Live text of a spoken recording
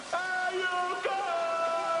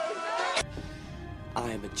I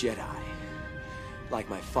am a Jedi, like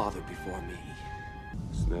my father before me.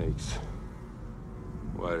 Snakes.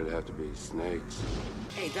 Why did it have to be snakes?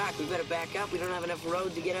 Hey, Doc, we better back up. We don't have enough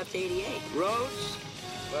road to get up to 88. Roads?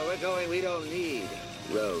 Where we're going, we don't need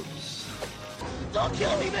roads. Don't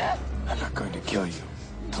kill me, man! I'm not going to kill you.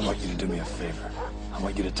 I want you to do me a favor. I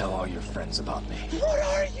want you to tell all your friends about me. What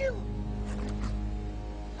are you?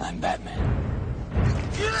 I'm Batman.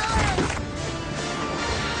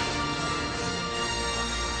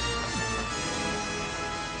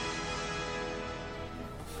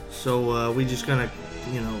 So we just gonna,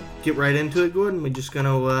 get right into it, Gordon. We're just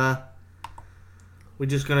gonna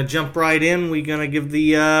jump right in. We're gonna give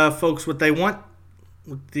the folks what they want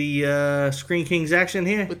with the Screen Kings action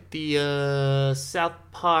here. With the South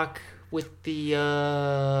Park, with the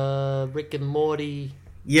Rick and Morty.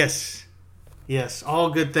 Yes,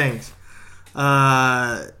 all good things.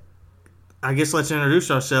 I guess let's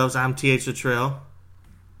introduce ourselves. I'm T.H. Luttrell.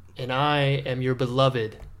 And I am your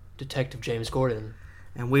beloved Detective James Gordon.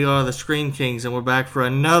 And we are the Screen Kings, and we're back for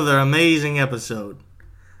another amazing episode.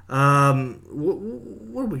 What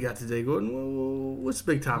do we got today, Gordon? What's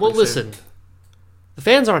the big topic? Well, listen. The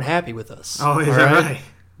fans aren't happy with us. Oh, is that right?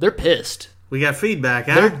 They're pissed. We got feedback,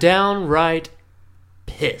 huh? They're downright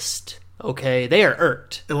pissed. Okay? They are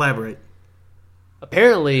irked. Elaborate.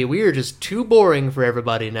 Apparently, we are just too boring for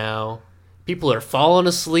everybody now. People are falling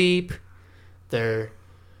asleep. They're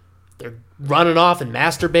running off and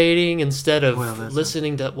masturbating instead of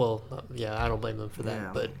listening to... Well, yeah, I don't blame them for that. Yeah.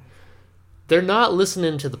 But they're not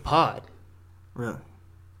listening to the pod. Really?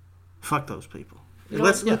 Fuck those people. You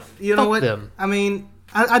know what? Them. I mean,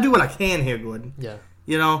 I do what I can here, Gordon. Yeah.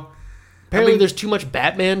 Apparently there's too much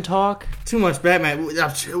Batman talk. Too much Batman.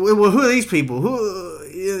 Well, who are these people?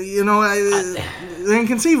 They're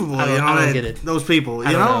inconceivable. I don't get it. Those people,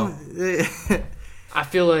 I don't know. I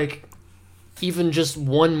feel like even just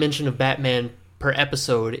one mention of Batman per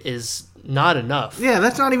episode is not enough. Yeah,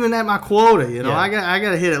 that's not even at my quota. Yeah. I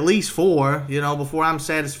got to hit at least 4. Before I'm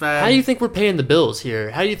satisfied. How do you think we're paying the bills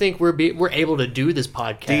here? How do you think we're able to do this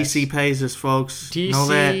podcast? DC pays us, folks. DC know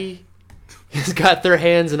that. Has got their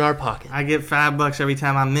hands in our pocket. I get $5 every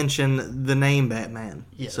time I mention the name Batman.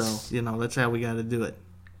 Yes. So that's how we got to do it.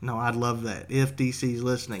 No, I'd love that. If DC's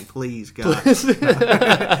listening, please, God.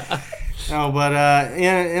 No, but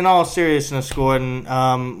in all seriousness,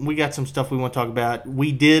 Gordon, we got some stuff we want to talk about.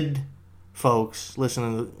 We did, folks,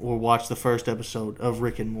 listen or watch the first episode of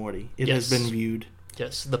Rick and Morty. It has been viewed.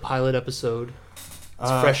 Yes, the pilot episode. It's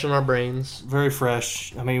fresh in our brains. Very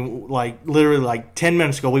fresh. I mean, literally 10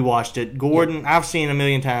 minutes ago we watched it. Gordon, I've seen it a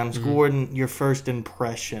million times. Mm-hmm. Gordon, your first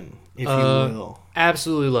impression, if you will.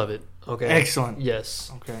 Absolutely love it. Okay. Excellent.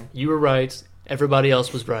 Yes. Okay. You were right. Everybody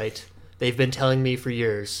else was right. They've been telling me for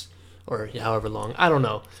years. Or however long. I don't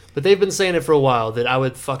know. But they've been saying it for a while that I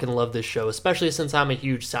would fucking love this show, especially since I'm a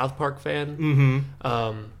huge South Park fan. Mm-hmm.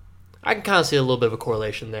 I can kind of see a little bit of a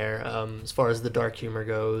correlation there as far as the dark humor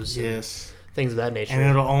goes. Yes. Things of that nature. And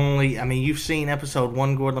it'll only... I mean, you've seen episode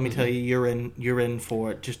 1, Gordon. Let me tell you, you're in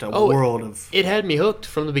for it. Just a world of... It had me hooked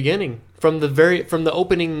from the beginning. From the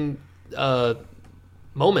opening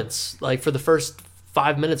moments. For the first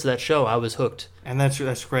 5 minutes of that show, I was hooked. And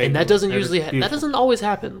that's great. And that doesn't that doesn't always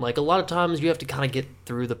happen. A lot of times you have to kind of get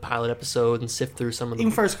through the pilot episode and sift through some of the...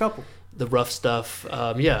 Even first couple. The rough stuff.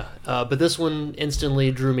 But this one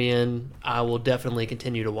instantly drew me in. I will definitely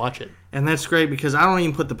continue to watch it. And that's great because I don't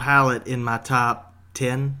even put the pilot in my top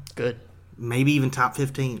 10. Good. Maybe even top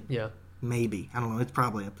 15. Yeah. Maybe. I don't know. It's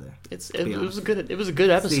probably up there. It was a good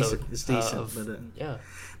episode. It's decent. Yeah.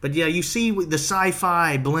 But yeah, you see the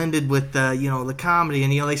sci-fi blended with the comedy,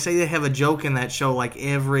 and they say they have a joke in that show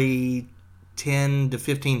every 10 to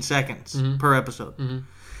 15 seconds per episode,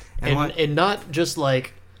 and not just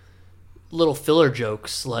little filler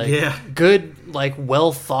jokes, good,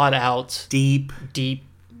 well thought out, deep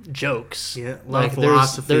jokes. Yeah,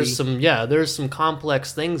 philosophy. There's some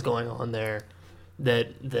complex things going on there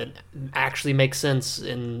that actually make sense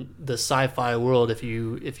in the sci-fi world if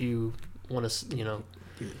you want to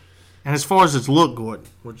And as far as its look, Gordon,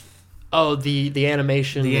 the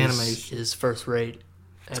animation is first rate,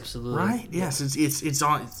 absolutely. Right? Yes, it's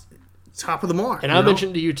on top of the mark. And I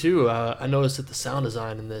mentioned to you too. I noticed that the sound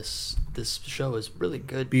design in this show is really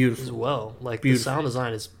good, beautiful as well. The sound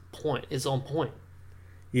design is on point.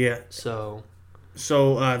 Yeah. So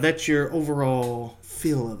that's your overall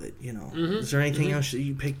feel of it. Mm-hmm. Is there anything else that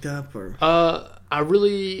you picked up or?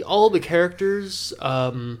 All the characters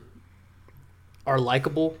are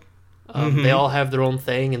likable. They all have their own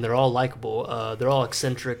thing, and they're all likable. They're all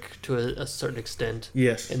eccentric to a certain extent,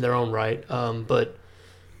 yes, in their own right. But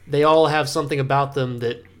they all have something about them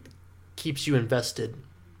that keeps you invested.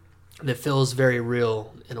 That feels very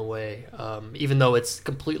real in a way, even though it's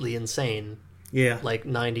completely insane. Yeah, like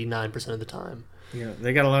 99% of the time. Yeah,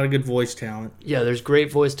 they got a lot of good voice talent. Yeah, there's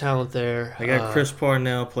great voice talent there. They got Chris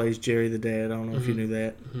Parnell plays Jerry the Dad. I don't know if you knew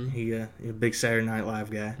that. He a big Saturday Night Live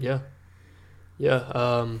guy. Yeah.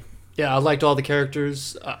 I liked all the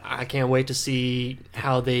characters. I can't wait to see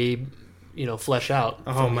how they, flesh out.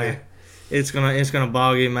 Oh man, it's gonna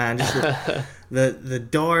bog your mind. Just the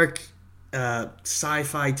dark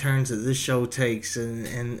sci-fi turns that this show takes,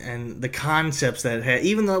 and the concepts that it had.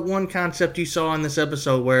 Even the one concept you saw in this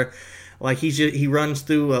episode where, like, he runs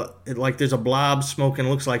through like there's a blob smoking,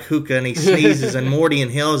 looks like hookah, and he sneezes, and Morty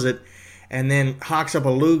inhales it, and then hawks up a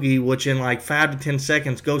loogie, which in like 5 to 10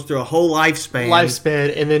 seconds goes through a whole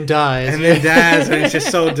lifespan, and then dies, and it's just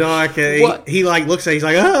so dark. He like looks at it, he's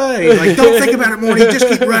like, he's like, don't think about it, Morty, just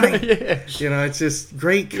keep running. Yeah. It's just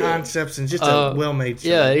great concepts and just a well-made show.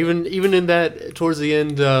 Yeah, even in that towards the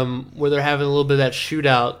end, where they're having a little bit of that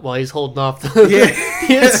shootout while he's holding off the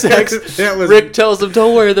insects. Rick tells them,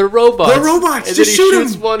 "Don't worry, they're robots. They're robots. And just then he shoot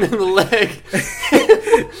shoots them." one in the leg.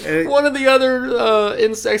 One of the other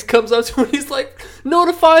insects comes up to him and he's like,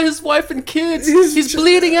 "Notify his wife and kids. He's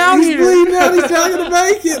bleeding out here. He's bleeding out. He's not going to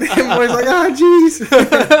make it." And Morty's like, "Oh, jeez."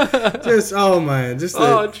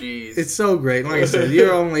 Jeez. It's so great. Like I said,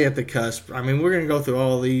 you're only at the cusp. I mean, we're going to go through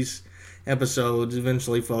all these episodes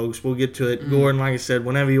eventually, folks. We'll get to it. Gordon, like I said,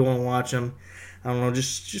 whenever you want to watch them, I don't know,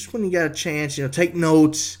 just when you got a chance, take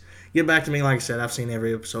notes. Get back to me. Like I said, I've seen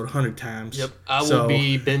every episode 100 times. Yep. I will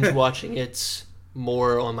be binge watching it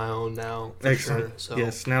more on my own now. Excellent. Sure. So.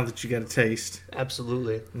 Yes, now that you got a taste.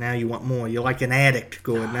 Absolutely. Now you want more. You're like an addict,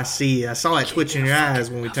 Gordon. I see. I saw that twitch in your eyes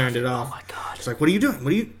when we turned it off. Oh my god. It's like, what are you doing?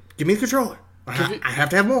 Give me the controller. I have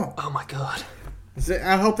to have more. Oh my god.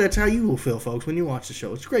 I hope that's how you will feel, folks, when you watch the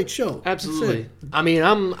show. It's a great show. Absolutely. I mean,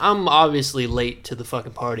 I'm obviously late to the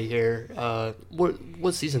fucking party here.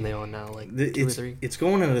 What season are they on now? Like 2 or 3? It's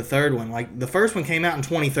going into the third one. Like the first one came out in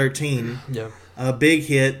 2013. Yeah. A big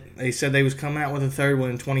hit. They said they was coming out with a third one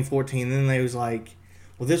in 2014. Then they was like,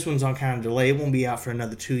 well, this one's on kind of delay. It won't be out for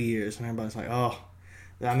another 2 years. And everybody's like, oh.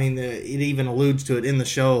 I mean, it even alludes to it in the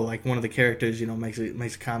show. Like one of the characters, makes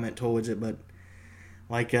a comment towards it, but.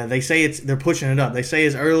 Like they say, they're pushing it up. They say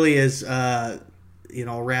as early as around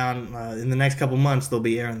in the next couple months they'll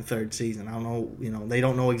be airing the third season. I don't know, they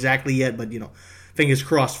don't know exactly yet, but fingers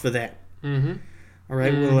crossed for that. Mm-hmm. All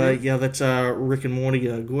right, well, that's Rick and Morty.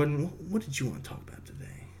 Gordon, what did you want to talk about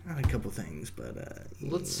today? I had a couple things, but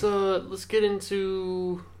let's get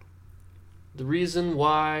into the reason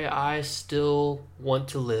why I still want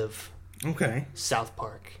to live. Okay. South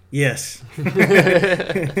Park. Yes.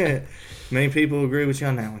 Many people agree with you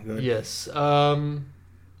on that one. Go ahead. Yes.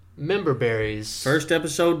 Member berries. First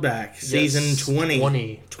episode back. Season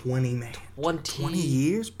 20. 20, man. 20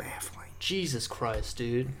 years? Baffling. Jesus Christ,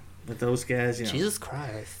 dude. But those guys, Jesus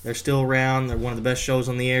Christ. They're still around. They're one of the best shows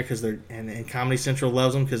on the air because and Comedy Central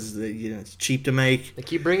loves them because it's cheap to make. They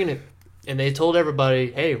keep bringing it. And they told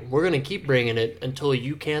everybody, hey, we're going to keep bringing it until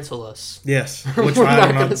you cancel us. Yes. Which we're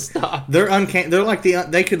not going to stop. They're like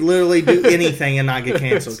they could literally do anything and not get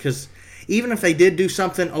canceled. Because even if they did do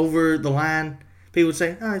something over the line, people would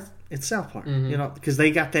say, oh, it's South Park. Because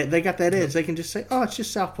they got that edge. They can just say, oh, it's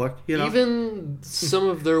just South Park. Even some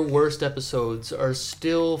of their worst episodes are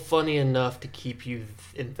still funny enough to keep you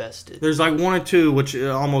invested. There's like 1 or 2 which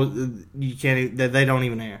almost you can't. They don't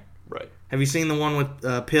even air. Right. Have you seen the one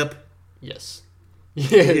with Pip? Yes.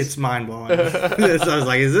 It's mind blowing. So I was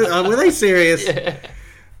like, were they serious? Yeah.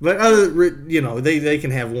 But they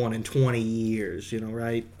can have 1 in 20 years,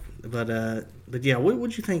 right? But yeah, what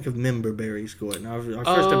would you think of Member Berries, Gordon? Our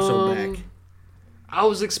first episode back. I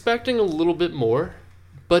was expecting a little bit more,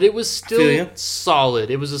 but it was still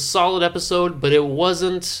solid. It was a solid episode, but it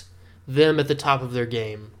wasn't them at the top of their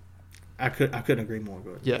game. I couldn't agree more,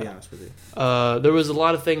 Gordon, to be honest with you. There was a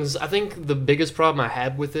lot of things. I think the biggest problem I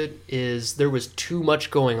had with it is there was too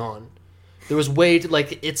much going on. There was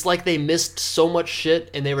it's like they missed so much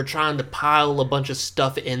shit and they were trying to pile a bunch of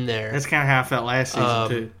stuff in there. That's kind of how I felt last season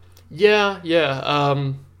too. Yeah.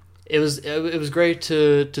 It was great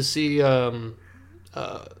to see them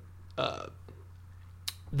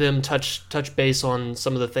touch base on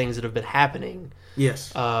some of the things that have been happening.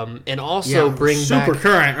 Yes. And also bring super back...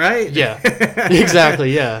 current, right? Yeah.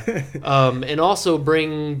 Exactly, yeah. And also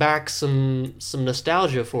bring back some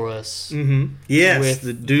nostalgia for us. Mm-hmm. Yes,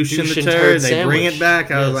 the douche and the turd. They bring it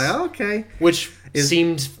back. I was like, okay. Which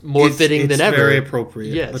seemed more fitting than ever. It's very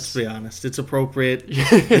appropriate. Yes. Let's be honest. It's appropriate.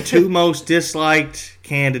 The 2 most disliked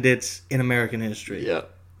candidates in American history.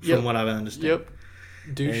 Yep. From what I've understood. Yep.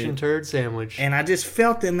 Douche and turd sandwich. And I just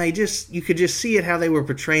felt them. You could just see it how they were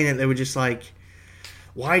portraying it. They were just like,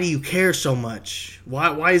 why do you care so much?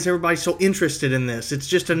 Why is everybody so interested in this? It's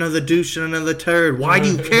just another douche and another turd. Why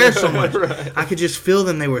do you care so much? Right. I could just feel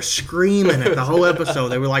them. They were screaming it the whole episode.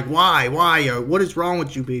 They were like, why? Or, what is wrong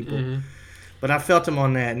with you people? Mm-hmm. But I felt him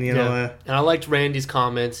on that. And, and I liked Randy's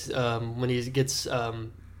comments when he gets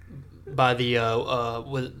by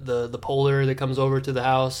the poller that comes over to the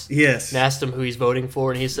house. Yes. And asked him who he's voting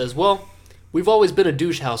for. And he says, well, we've always been a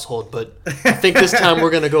douche household, but I think this time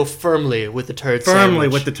we're going to go firmly with the turd sandwich. Firmly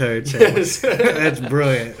with the turd sandwich. That's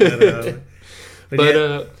brilliant.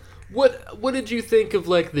 What did you think of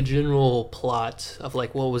like the general plot of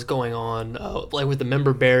like what was going on, like with the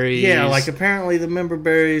member berries? Yeah, like apparently the member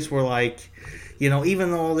berries were like,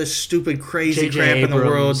 even though all this stupid crazy J.J. crap in the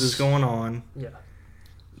world Abrams. is going on,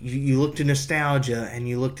 you look to nostalgia and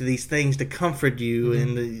you look to these things to comfort you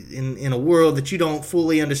in a world that you don't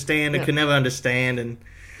fully understand and could never understand, and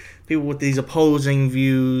people with these opposing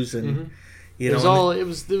views and it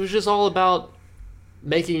was just all about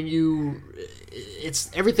making you.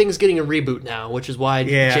 Everything's getting a reboot now, which is why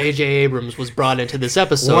J.J. Abrams was brought into this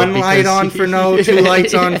episode. One light on for no, two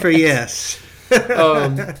lights on for yes.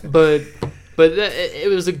 But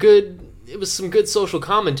it was some good social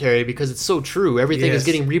commentary because it's so true. Everything is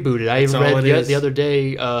getting rebooted. I even read the other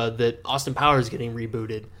day that Austin Powers is getting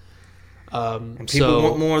rebooted. And people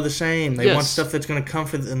want more of the same. They want stuff that's going to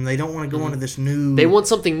comfort them. They don't want to go into this new. They want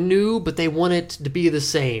something new, but they want it to be the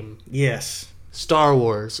same. Yes. Star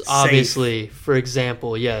Wars, obviously, for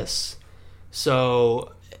example, yes.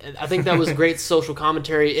 So I think that was great social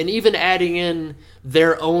commentary, and even adding in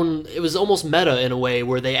their own. It was almost meta in a way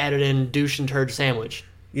where they added in douche and turd sandwich.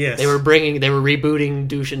 Yes, they were rebooting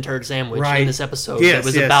douche and turd sandwich in this episode. Yes, it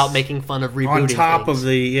was about making fun of rebooting on top things. of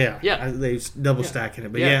the they double stacking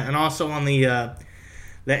it, but and also on the.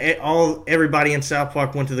 Everybody in South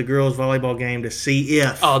Park went to the girls' volleyball game to see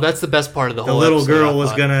if. Oh, that's the best part of the whole. The little episode, girl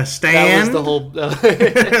was gonna stand. That was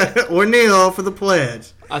the whole. Or kneel for the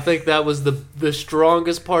pledge. I think that was the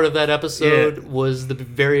strongest part of that episode was the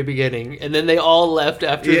very beginning, and then they all left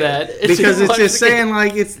after that because it's just saying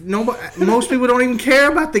like it's nobody. Most people don't even care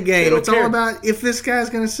about the game. It's all about if this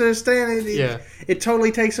guy's gonna sit stand. It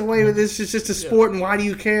totally takes away with this. It's just a sport, and why do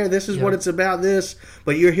you care? This is what it's about. This,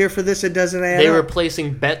 but you're here for this. It doesn't add. They up. were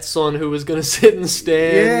placing bets on who was going to sit and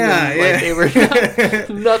stand. They were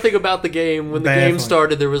nothing about the game. When the game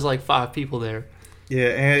started, there was like 5 people there. Yeah,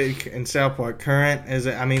 and in South Park, current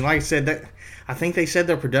like I said, I think they said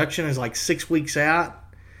their production is like 6 weeks out.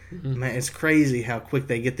 Mm-hmm. Man, it's crazy how quick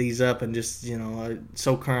they get these up and just are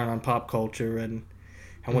so current on pop culture and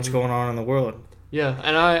what's going on in the world. Yeah,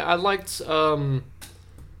 and I liked.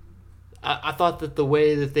 I thought that the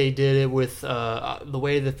way that they did it with the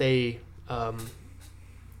way that they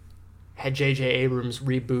had J.J. Abrams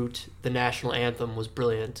reboot the national anthem was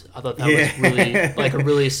brilliant. I thought that was really like a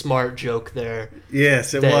really smart joke there.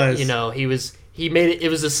 Yes, it was. He made it. It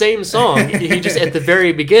was the same song. He just at the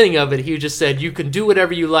very beginning of it, he just said, "You can do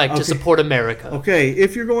whatever you like to support America." Okay,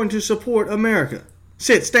 if you're going to support America.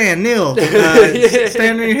 Sit, stand, kneel.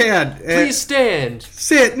 Stand on your head. Please stand.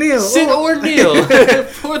 Sit, kneel. Sit or kneel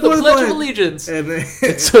for the Pledge of Allegiance.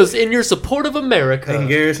 It says, in your support of America. And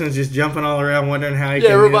Garrison's just jumping all around wondering how he can.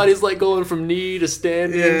 Everybody's like going from knee to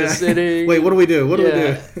standing to sitting. Wait, what do we do? What do we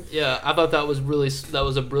do? Yeah, I thought that was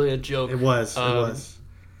a brilliant joke. It was.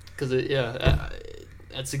 Because,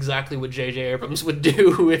 that's exactly what J.J. Abrams would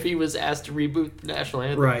do if he was asked to reboot the national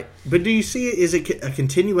anthem. Right. But do you see it? Is it a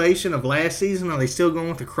continuation of last season? Are they still going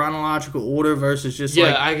with the chronological order versus just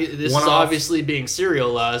this is obviously being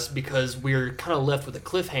serialized because we're kind of left with a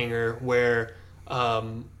cliffhanger where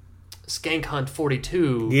Skank Hunt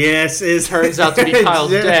 42 turns out to be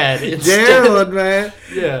Kyle's dad. Gerald, man.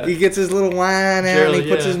 Yeah. He gets his little wine out and he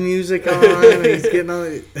puts his music on and he's getting all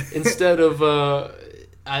it. Instead of...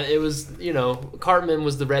 it was, Cartman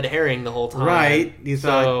was the red herring the whole time. Right. You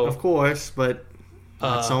thought, of course, but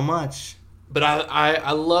not so much. But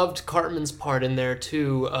I loved Cartman's part in there,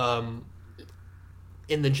 too,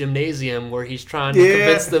 in the gymnasium where he's trying to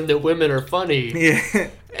convince them that women are funny. Yeah.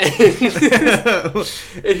 And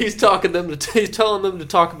he's telling them to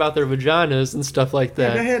talk about their vaginas and stuff like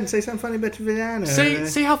that. Go ahead and say something funny about your vagina.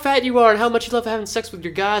 Say how fat you are and how much you love having sex with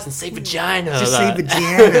your guys and say vagina. Just say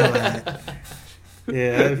vagina.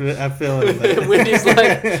 Yeah, I feel it. Wendy's like,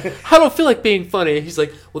 I don't feel like being funny. He's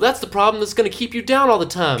like, well, that's the problem that's going to keep you down all the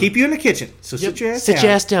time. Keep you in the kitchen. So sit your ass down. Sit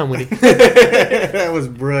your ass down, Wendy. That was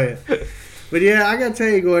brilliant. But yeah, I got to tell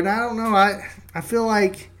you, Gordon, I don't know. I feel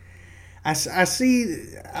like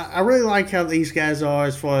I really like how these guys are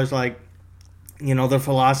as far as like their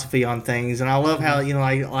philosophy on things, and I love how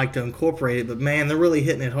I like to incorporate it. But man, they're really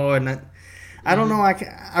hitting it hard, and I don't know.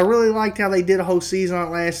 I really liked how they did a whole season on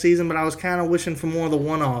it last season, but I was kind of wishing for more of the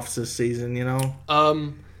one-offs this season.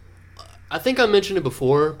 I think I mentioned it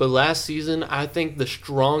before, but last season, I think the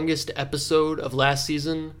strongest episode of last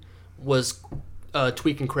season was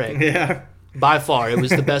Tweak and Craig. Yeah. By far, it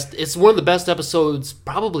was the best. It's one of the best episodes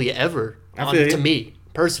probably ever to me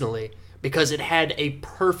personally, because it had a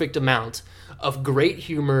perfect amount of great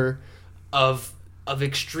humor, of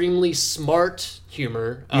extremely smart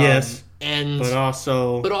humor. Yes, but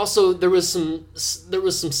also there was some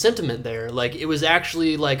sentiment there. Like, it was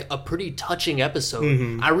actually like a pretty touching episode.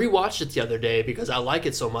 Mm-hmm. I rewatched it the other day because I like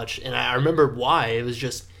it so much, and I remember why. It was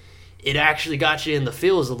just, it actually got you in the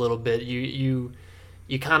feels a little bit. You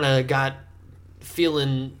kind of got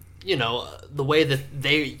feeling, the way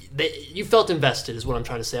that you felt invested is what I'm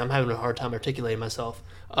trying to say. I'm having a hard time articulating myself.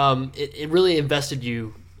 It really invested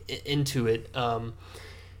you into it.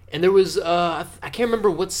 And there was, I can't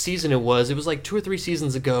remember what season it was. It was like 2 or 3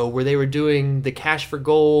 seasons ago where they were doing the Cash for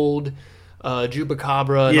Gold,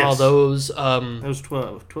 Jubacabra, and all those. It was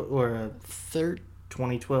 2012 or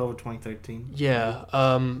 2013. Yeah,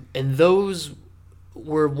 and those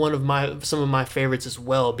were some of my favorites as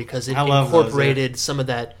well, because it incorporated some of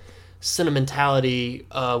that sentimentality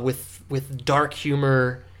with dark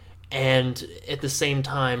humor, and at the same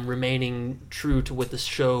time remaining true to what the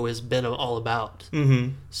show has been all about.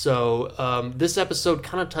 Mm-hmm. So this episode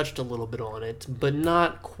kind of touched a little bit on it, but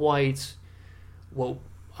not quite what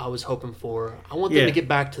I was hoping for. I want them to get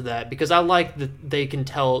back to that, because I like that they can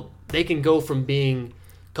go from being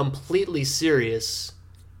completely serious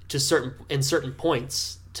to certain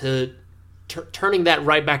points to turning that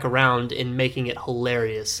right back around and making it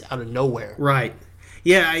hilarious out of nowhere. Right.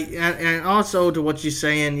 Yeah, and also to what you're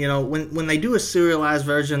saying, when they do a serialized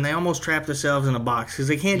version, they almost trap themselves in a box, because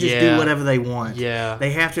they can't just do whatever they want. Yeah.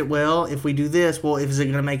 They have to, if we do this, is it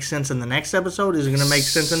going to make sense in the next episode? Is it going to make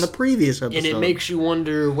sense in the previous episode? And it makes you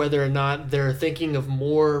wonder whether or not they're thinking of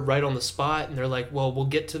more right on the spot, and they're like, well, we'll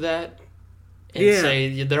get to that. And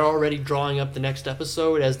say they're already drawing up the next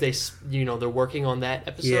episode as they're working on that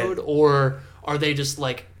episode, or are they just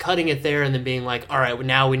like cutting it there and then being like, all right, well,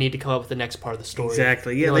 now we need to come up with the next part of the story?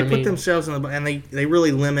 Exactly. Yeah, they put themselves in and they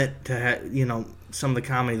really limit to some of the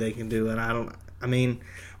comedy they can do. And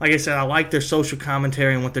like I said, I like their social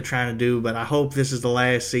commentary and what they're trying to do, but I hope this is the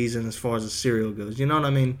last season as far as the serial goes. You know what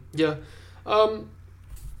I mean? Yeah. I'll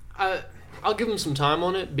give them some time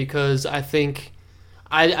on it, because I think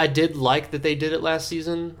I did like that they did it last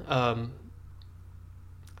season. I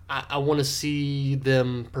want to see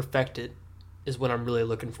them perfect it, is what I'm really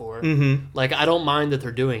looking for. Mm-hmm. Like, I don't mind that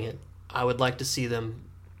they're doing it. I would like to see them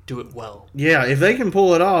do it well. Yeah, if they can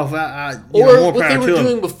pull it off, or what they were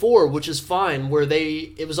doing before, which is fine, where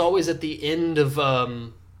it was always at the end of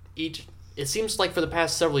each. It seems like for the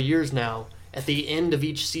past several years now, at the end of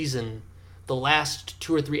each season, the last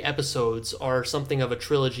 2 or 3 episodes are something of a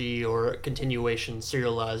trilogy or a continuation,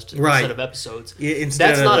 serialized set of episodes. Yeah,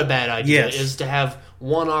 that's not a bad idea, is to have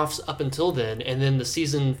one-offs up until then, and then the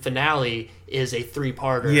season finale is a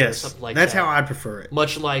 3-parter or something like that's that. How I prefer it.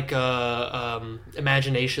 Much like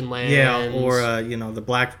Imagination Land. Yeah, or the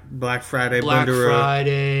Black Friday Black Blunderer.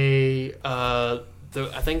 Friday.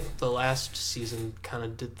 I think the last season kind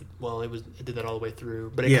of did it did that all the way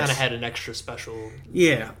through, but it kind of had an extra special.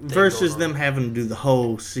 Yeah, versus them having to do the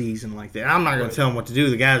whole season like that. I'm not going to tell them what to do.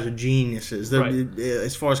 The guys are geniuses.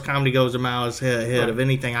 As far as comedy goes, they're miles ahead of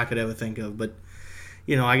anything I could ever think of. But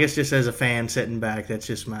I guess just as a fan sitting back, that's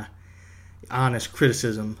just my honest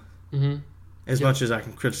criticism. Mm-hmm. As much as I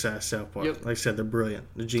can criticize South Park. Yep. Like I said, they're brilliant.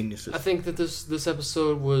 They're geniuses. I think that this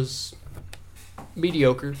episode was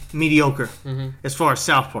mediocre. Mm-hmm. As far as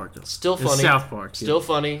South Park goes. Still funny. South Park. Still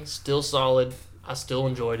funny. Still solid. I still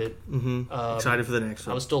enjoyed it. Mm-hmm. Excited for the next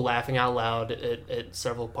one. I was still laughing out loud at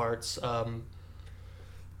several parts. I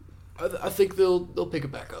think they'll pick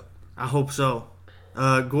it back up. I hope so.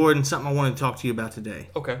 Gordon, something I wanted to talk to you about today.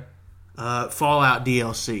 Okay. Fallout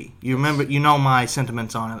DLC. You my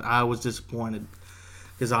sentiments on it. I was disappointed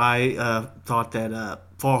because I thought that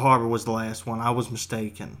Far Harbor was the last one. I was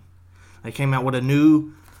mistaken. They came out with a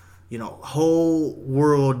new, whole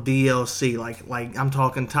world DLC. Like I'm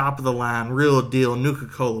talking top of the line, real deal,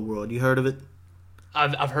 Nuka-Cola world. You heard of it?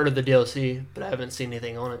 I've heard of the DLC, but I haven't seen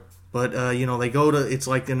anything on it. But, they go to, it's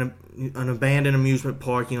like an abandoned amusement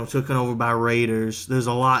park, taken over by raiders. There's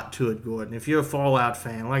a lot to it, Gordon. If you're a Fallout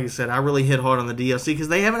fan, like I said, I really hit hard on the DLC because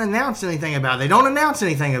they haven't announced anything about it. They don't announce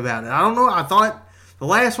anything about it. I don't know. I thought The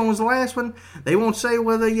last one was the last one. They won't say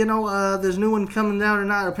whether, there's a new one coming out or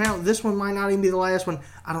not. Apparently, this one might not even be the last one.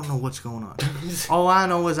 I don't know what's going on. All I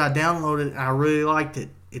know is I downloaded it and I really liked it.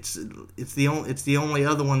 It's the only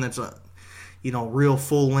other one that's a, real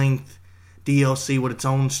full length DLC with its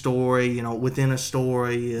own story. Within a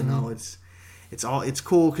story. It's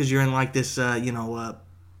cool because you're in like this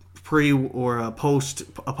pre or post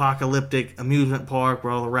apocalyptic amusement park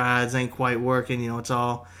where all the rides ain't quite working. It's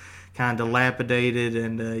all kind of dilapidated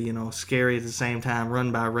and scary at the same time,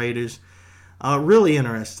 run by raiders. Really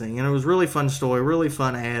interesting, and it was really fun story, really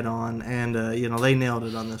fun add-on, and they nailed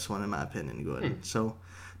it on this one in my opinion. Good. So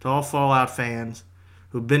to all Fallout fans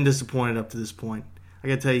who've been disappointed up to this point, I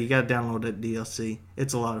gotta tell you, you gotta download that DLC.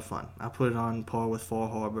 It's a lot of fun. I put it on par with Far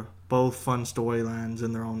Harbor. Both fun storylines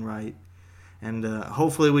in their own right, and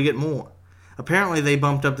hopefully we get more. Apparently they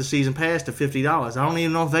bumped up the season pass to $50. I don't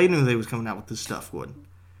even know if they knew they was coming out with this stuff. Gordon.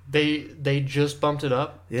 They just bumped it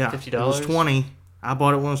up. Yeah, $50. It was $20. I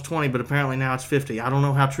bought it when it was $20, but apparently now it's $50. I don't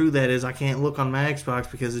know how true that is. I can't look on my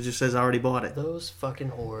Xbox because it just says I already bought it. Those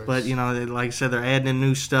fucking whores. But like I said, they're adding in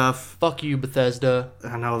new stuff. Fuck you, Bethesda.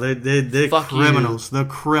 I know they're Fuck criminals. You.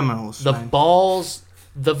 They're criminals. The man. balls,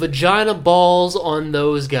 the vagina balls on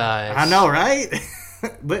those guys. I know, right?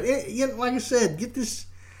 But like I said, get this.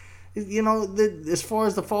 As far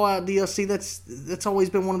as the Fallout DLC, that's always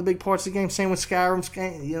been one of the big parts of the game. Same with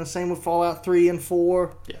Skyrim, same with Fallout 3 and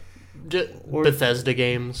 4. Yeah. Bethesda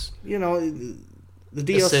games. The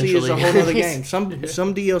DLC is a whole other game. Some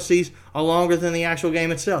DLCs are longer than the actual game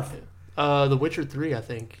itself. The Witcher 3, I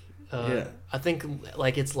think. I think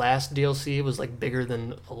like its last DLC was like bigger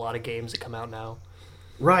than a lot of games that come out now.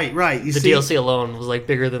 Right. The DLC alone was like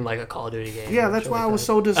bigger than like a Call of Duty game. Yeah, that's why I was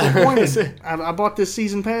so disappointed. I bought this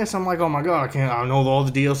season pass. I'm like, oh my god, I know all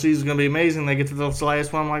the DLCs are gonna be amazing. They get to this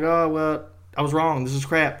last one. I'm like, oh well, I was wrong. This is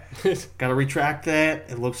crap. Got to retract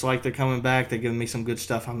that. It looks like they're coming back. They're giving me some good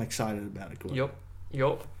stuff. I'm excited about it. Gordon.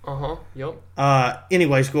 Yep. Yep.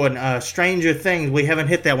 Anyways, Gordon, Stranger Things. We haven't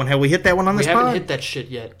hit that one. Have we hit that one on this pod? We haven't hit that shit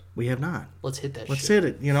yet. We have not. Let's hit that shit. Let's hit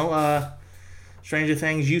it. Stranger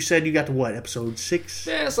Things, you said you got to what, episode 6?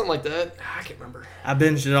 Yeah, something like that. I can't remember. I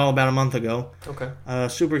binged it all about a month ago. Okay.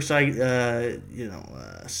 Super excited,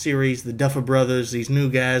 series, the Duffer Brothers, these new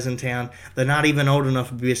guys in town. They're not even old enough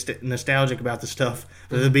to be nostalgic about the stuff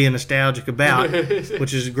that they're being nostalgic about,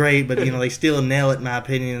 which is great, but, they still nail it, in my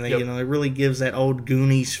opinion. They, it really gives that old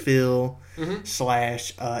Goonies feel. /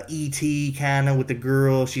 E.T. kind of with the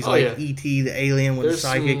girl. She's E.T. the alien with the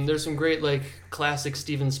psychic. There's some great like classic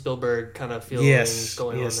Steven Spielberg kind of feelings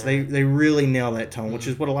going on there. They really nail that tone, which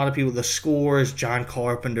is what a lot of people. The score is John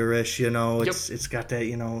Carpenter-ish. It's got that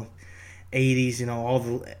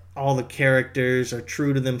 80s. All the characters are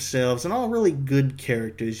true to themselves and all really good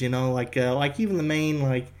characters. Like even the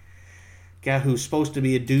main guy who's supposed to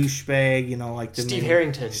be a douchebag. Like the Steve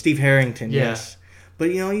Harrington. Steve Harrington. Yeah. Yes. But,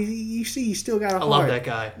 you see, he's still got a heart. I love that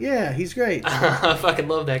guy. Yeah, he's great. I fucking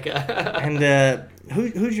love that guy. And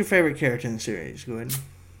who's your favorite character in the series? Go ahead.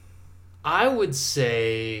 I would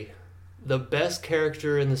say the best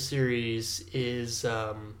character in the series is...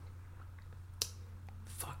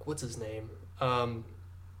 what's his name?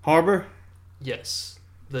 Harbor? Yes,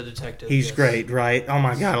 the detective. He's great, right? Oh,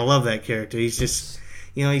 my God, I love that character. He's just...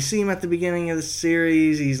 you see him at the beginning of the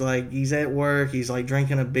series. He's at work. He's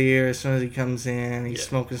drinking a beer. As soon as he comes in, he's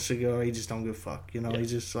smoking a cigar. He just don't give a fuck.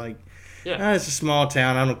 He's just it's a small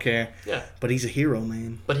town. I don't care. Yeah. But he's a hero,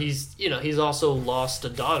 man. But he's also lost a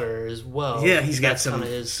daughter as well. Yeah, he's got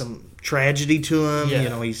some tragedy to him.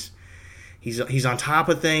 Yeah. He's on top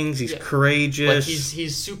of things. He's courageous.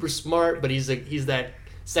 He's super smart, but it's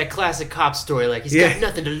that classic cop story. He's got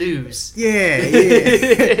nothing to lose. Yeah.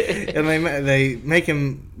 And they make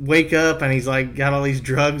him wake up, and he's got all these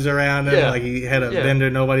drugs around him. Yeah. He had a bender.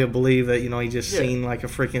 Nobody will believe that. He just seen a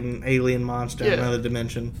freaking alien monster in another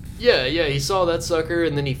dimension. Yeah. He saw that sucker,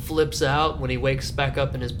 and then he flips out when he wakes back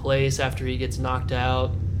up in his place after he gets knocked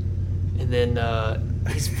out, and then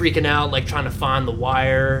he's freaking out, trying to find the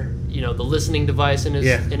wire. The listening device in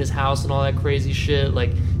his house and all that crazy shit.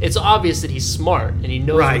 It's obvious that he's smart and he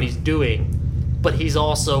knows what he's doing, but he's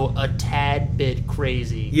also a tad bit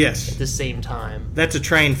crazy. Yes. At the same time. That's a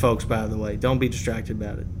train, folks. By the way, don't be distracted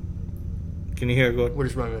about it. Can you hear it go? We're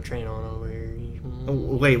just running a train on over here. Oh,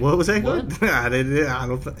 wait, what was that? What? I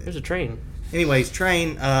don't. There's a train. Anyways,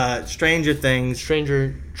 train. Stranger Things.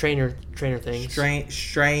 Trainer things.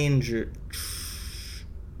 Stranger.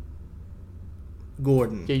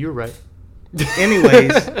 Gordon. Yeah, you're right.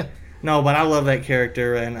 Anyways, no, but I love that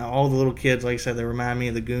character and all the little kids. Like I said, they remind me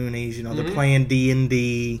of the Goonies. They're playing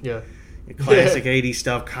D&D. Yeah. classic 80s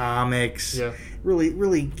stuff, comics. Yeah.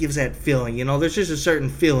 Really gives that feeling. You know, there's just a certain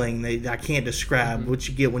feeling that I can't describe what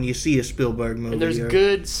you get when you see a Spielberg movie. And there's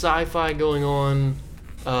good sci-fi going on.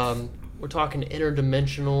 We're talking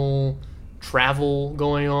interdimensional travel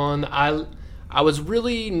going on. I was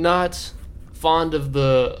really not fond of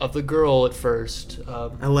the girl at first.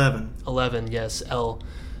 11, yes, Elle.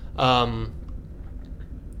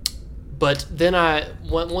 But then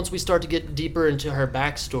once we start to get deeper into her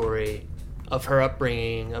backstory, of her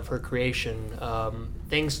upbringing, of her creation,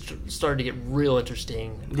 things started to get real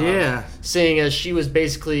interesting. Yeah. Seeing as she was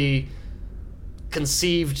basically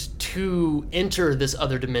conceived to enter this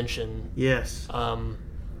other dimension. Yes.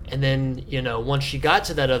 And then, once she got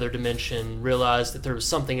to that other dimension, realized that there was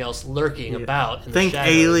something else lurking about in the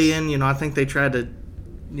shadows. Alien, I think they tried to,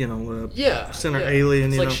 send her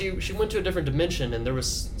Alien, It's like she went to a different dimension and there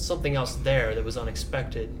was something else there that was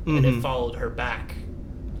unexpected, and it followed her back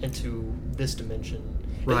into this dimension.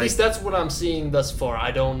 Right. At least that's what I'm seeing thus far. I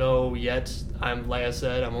don't know yet. Like I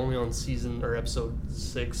said, I'm only on season or episode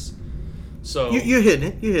 6. So you're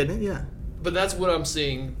hitting it, yeah. But that's what I'm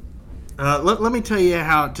seeing. Let me tell you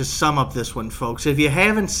how to sum up this one, folks. If you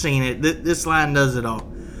haven't seen it, this line does it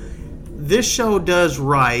all. This show does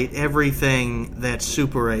right everything that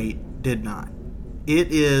Super 8 did not.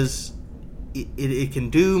 It can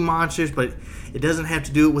do monsters, but it doesn't have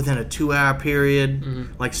to do it within a 2-hour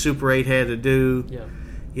period like Super 8 had to do. Yeah.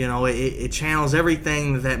 It channels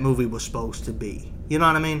everything that movie was supposed to be. You know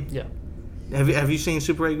what I mean? Yeah. Have you seen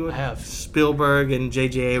Super 8? I have. Spielberg and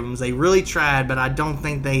J.J. Abrams, they really tried, but I don't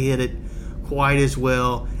think they hit it quite as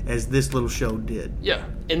well as this little show did. Yeah,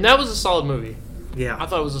 and that was a solid movie. Yeah. I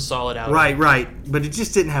thought it was a solid outing. Right. But it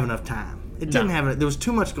just didn't have enough time. There was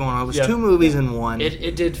too much going on. It was 2 movies in one.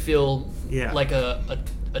 It did feel like a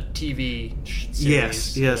TV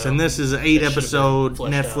series. Yes. And this is an 8-episode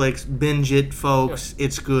Netflix. Out. Binge it, folks. Yeah.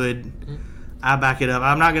 It's good. Mm-hmm. I back it up.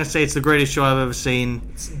 I'm not going to say it's the greatest show I've ever seen.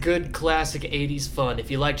 It's good classic 80s fun.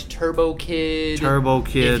 If you liked Turbo Kid,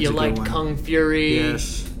 if you liked Kung Fury,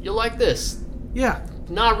 yes, you'll like this. Yeah.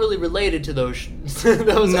 Not really related to those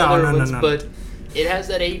other ones, but it has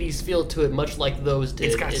that 80s feel to it, much like those did.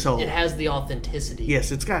 It's got soul. It has the authenticity.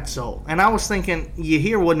 Yes, it's got soul. And I was thinking, you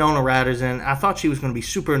hear Winona Ryder's in. I thought she was going to be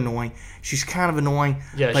super annoying. She's kind of annoying,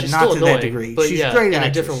 but she's not still to annoying, that degree. But she's great in actress.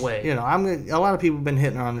 a different way. A lot of people have been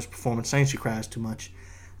hitting her on this performance, saying she cries too much.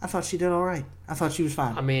 I thought she did all right. I thought she was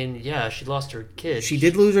fine. I mean, yeah, she lost her kid. She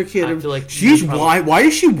did lose her kid. I feel like she's why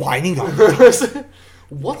is she whining on her?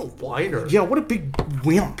 What a whiner. Yeah, what a big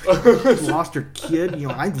wimp. Lost her kid.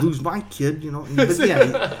 I'd lose my kid, But,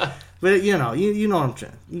 you know what I'm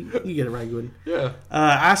saying. You get it right, Gordon. Yeah.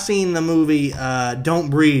 I seen the movie Don't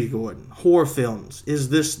Breathe, Gordon. Horror films. Is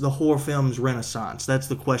this the horror films renaissance? That's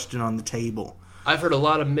the question on the table. I've heard a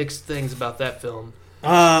lot of mixed things about that film.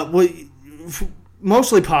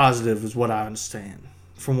 Mostly positive is what I understand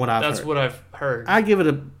from what I've heard. That's what I've heard. I give it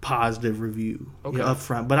a positive review up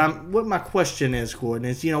front. But what my question is, Gordon,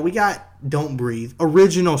 is, we got Don't Breathe.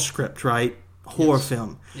 Original script, right? Horror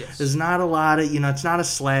film. Yes. There's not a lot of, it's not a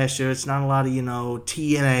slasher. It's not a lot of,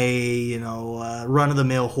 TNA,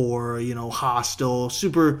 run-of-the-mill horror, Hostile,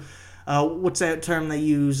 super, what's that term they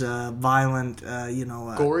use? Violent,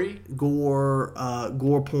 gory?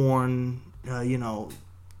 Gore porn,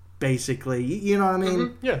 basically. You know what I mean?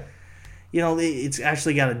 Mm-hmm. Yeah. It's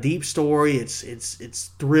actually got a deep story.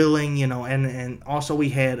 It's thrilling, and also we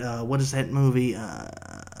had, what is that movie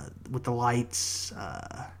with the lights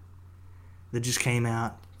that just came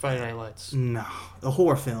out? Friday Night Lights. No, a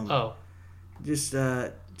horror film. Oh, just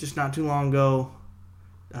not too long ago.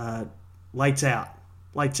 Lights Out.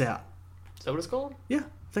 Lights Out. Is that what it's called? Yeah,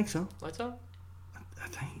 I think so. Lights Out. I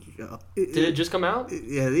think. Did it just come out?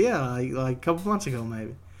 Yeah, like a couple months ago,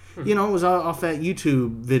 maybe. It was off that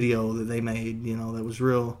YouTube video that they made. That was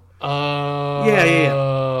real. Oh.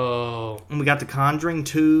 Yeah. And we got The Conjuring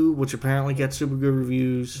 2, which apparently got super good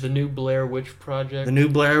reviews. The new Blair Witch Project. The new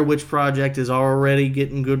Blair Witch Project is already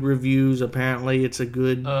getting good reviews. Apparently, it's a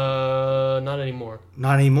good... Not anymore.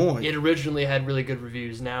 Not anymore. It originally had really good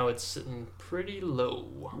reviews. Now it's sitting pretty low.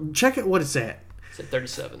 Check it what it's at. It's at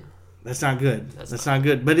 37. That's not good. That's not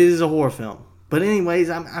good. But it is a horror film. But anyways,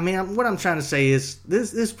 what I'm trying to say is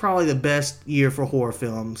this is probably the best year for horror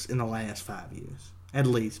films in the last 5 years. At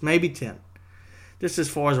least. Maybe 10. Just as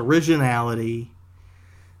far as originality,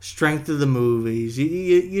 strength of the movies.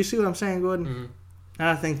 You see what I'm saying, Gordon? Mm-hmm. And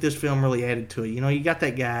I think this film really added to it. You got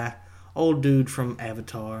that guy, old dude from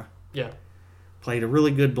Avatar. Yeah. Played a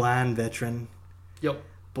really good blind veteran. Yep.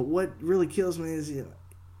 But what really kills me is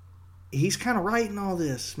he's kind of right in all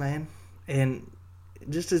this, man. And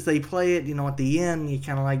just as they play it, at the end, you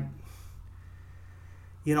kind of like,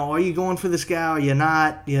 You know, are you going for this guy or you're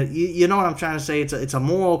not? You know what I'm trying to say? It's a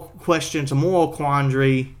moral question. It's a moral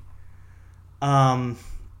quandary.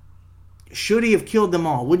 Should he have killed them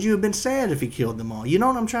all? Would you have been sad if he killed them all? You know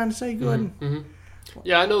what I'm trying to say, Gordon? Mm-hmm.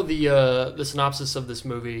 Yeah, I know the synopsis of this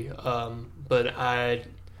movie, but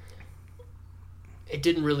it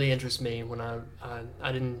didn't really interest me when I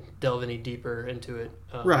didn't delve any deeper into it.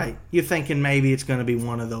 Right. You're thinking maybe it's going to be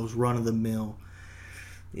one of those run-of-the-mill,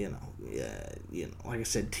 like I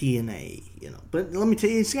said, TNA, But let me tell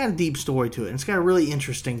you, it's got a deep story to it, and it's got a really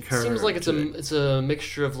interesting curve. It seems like it's a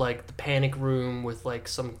mixture of like The Panic Room with like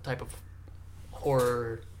some type of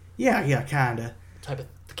horror. Yeah, kind of. Type of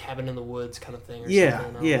The Cabin in the Woods kind of thing. Or Yeah,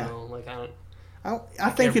 something. yeah. I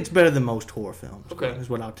think it's better than most horror films. Okay, is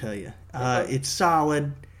what I'll tell you. It's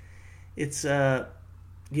solid. It's like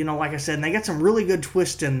I said, and they got some really good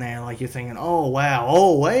twists in there. Like you're thinking, oh wow,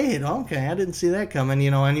 oh wait, okay, I didn't see that coming.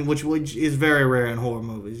 Which is very rare in horror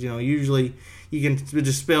movies. Usually you can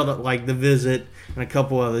dispel it, like The Visit and a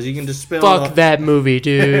couple others. You can dispel. Fuck that movie,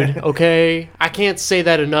 dude. Okay, I can't say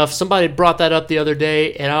that enough. Somebody brought that up the other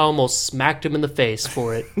day, and I almost smacked him in the face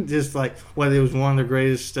for it. Just like whether it was one of the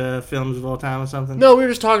greatest films of all time or something. No, we were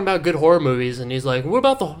just talking about good horror movies, and he's like, "What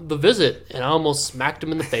about the Visit?" And I almost smacked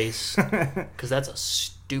him in the face because that's a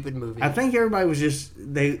stupid movie. I think everybody was just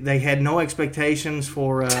they had no expectations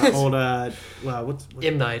for old M.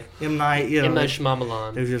 Night. M. Night, M. Night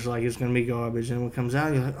Shyamalan. It was just like it's gonna be garbage, and when it comes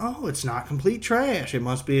out, you're like, oh, it's not complete trash. It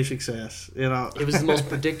must be a success. It was the most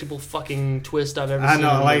predictable fucking twist I've ever seen. I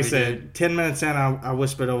know. Like I said, 10 minutes in, I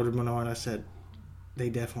whispered over to Menor and I said, they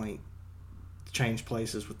definitely changed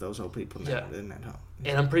places with those old people in that home.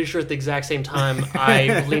 And I'm pretty sure at the exact same time,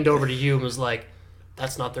 I leaned over to you and was like,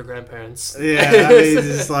 that's not their grandparents. Yeah, it's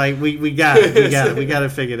just like we got it. We got it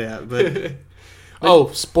figured out. But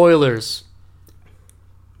spoilers.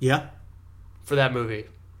 Yeah. For that movie.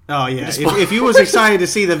 Oh yeah. If you was excited to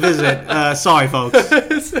see The Visit, sorry folks,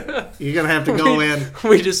 you're gonna have to go in.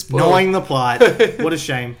 We just spoiled. Knowing the plot. What a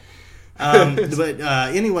shame. But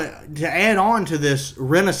anyway, to add on to this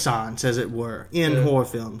renaissance, as it were, in horror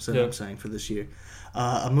films, I'm saying for this year.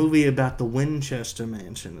 A movie about the Winchester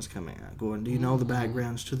Mansion is coming out. Gordon, do you know the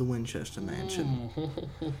backgrounds to the Winchester Mansion?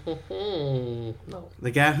 No.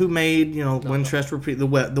 The guy who made, Winchester, the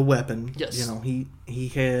weapon. Yes. He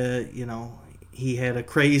had, he had a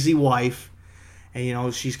crazy wife,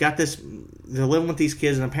 and she's got this. They're living with these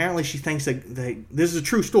kids, and apparently she thinks that this is a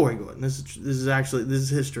true story, Gordon. This is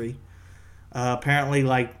history. Apparently,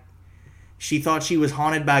 like. She thought she was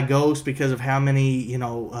haunted by ghosts because of how many,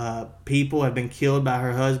 people have been killed by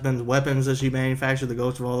her husband's weapons that she manufactured. The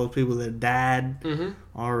ghosts of all those people that died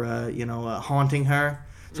are, haunting her.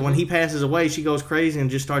 So when he passes away, she goes crazy and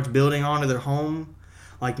just starts building onto their home.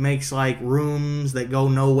 Like, makes, rooms that go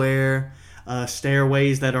nowhere,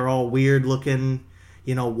 stairways that are all weird looking,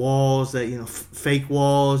 walls that, fake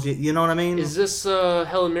walls. You know what I mean? Is this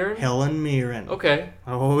Helen Mirren? Helen Mirren. Okay.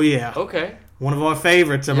 Oh, yeah. Okay. One of our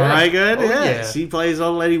favorites, am I right, good? Oh, yeah. She plays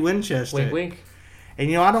old lady Winchester. Wink, wink.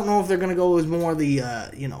 And, I don't know if they're going to go with more of the,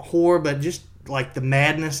 horror, but just, like, the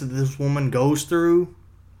madness that this woman goes through.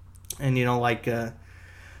 And, like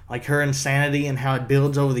her insanity and how it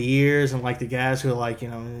builds over the years. And, like, the guys who are like,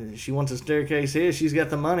 she wants a staircase here. She's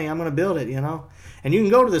got the money. I'm going to build it, And you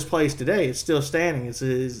can go to this place today. It's still standing. It's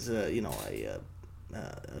a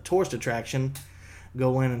tourist attraction.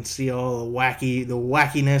 Go in and see all the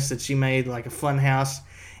wackiness that she made, like a fun house.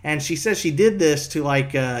 And she says she did this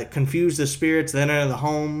to confuse the spirits that enter the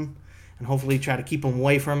home and hopefully try to keep them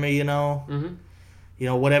away from her, Mm-hmm.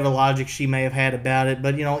 Whatever logic she may have had about it.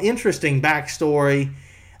 But, interesting backstory.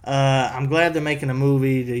 I'm glad they're making a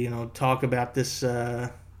movie to, talk about this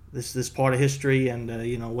this part of history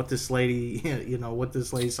and, what this lady, what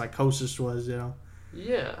this lady's psychosis was,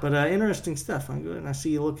 Yeah. But interesting stuff. I'm good. And I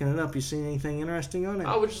see you looking it up. You seen anything interesting on it?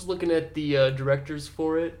 I was just looking at the directors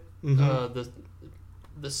for it. Mm-hmm.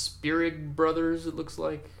 The Spierig brothers, it looks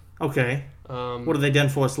like. Okay. What have they done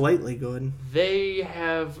for us lately, Gordon? They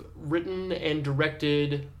have written and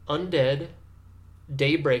directed Undead,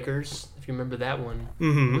 Daybreakers, if you remember that one.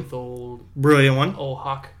 Mm-hmm. With old... Brilliant one. Old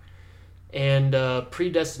Hawk. And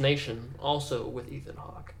Predestination, also with Ethan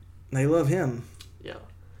Hawke. They love him. Yeah.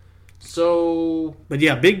 So, but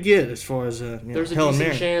yeah, big get as far as there's a Helen decent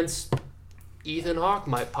Mirren. chance Ethan Hawke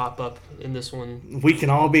might pop up in this one. We can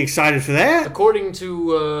all be excited for that. According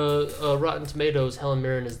to Rotten Tomatoes, Helen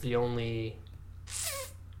Mirren is the only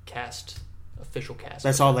official cast.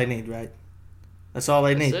 That's all they need, right? That's all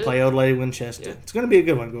they need. Play old lady Winchester. Yeah. It's going to be a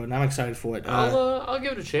good one, Gordon. I'm excited for it. I'll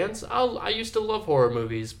give it a chance. I used to love horror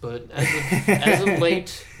movies, but as of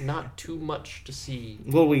late, not too much to see.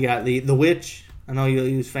 What we got? The Witch. I know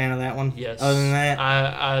you was a fan of that one. Yes. Other than that,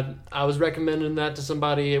 I was recommending that to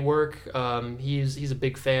somebody at work. He's a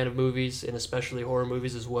big fan of movies, and especially horror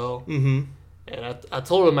movies as well. mm-hmm. And I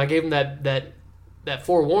told him, I gave him that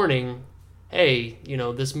forewarning. Hey,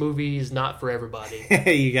 this movie is not for everybody.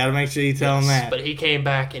 You got to make sure you tell him that. But he came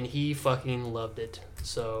back and he fucking loved it.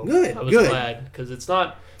 So good. I was glad because it's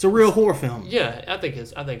not. It's a real horror film. Yeah, I think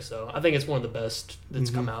so. I think it's one of the best that's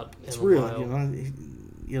come out. It's in a real.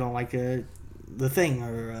 while. Like The Thing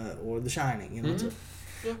or The Shining.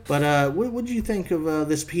 Mm-hmm. Yeah. But what did you think of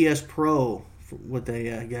this PS Pro? What they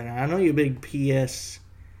got? I know you're a big PS,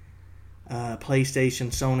 PlayStation,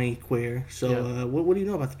 Sony queer. So Yeah. What do you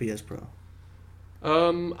know about the PS Pro?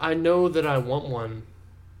 I know that I want one.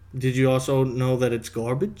 Did you also know that it's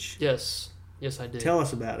garbage? Yes, I did. Tell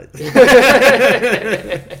us about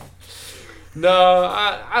it. No,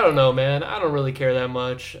 I don't know, man. I don't really care that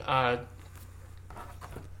much.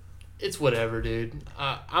 It's whatever, dude.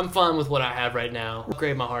 I'm fine with what I have right now.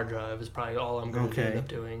 Upgrade my hard drive is probably all I'm going to end up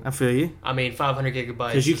doing. I feel you. I mean, 500 gigabytes.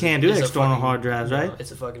 Because you can't do external hard drives, right? No,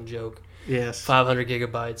 it's a fucking joke. Yes. 500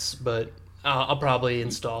 gigabytes, but I'll probably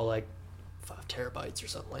install like 5 terabytes or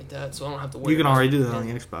something like that, so I don't have to worry. You can about already it. do that on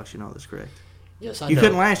the Xbox. You know that's correct. Yes, I You know.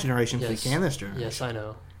 couldn't last generation, Yes. so you can this generation. Yes, I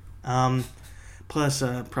know. Plus,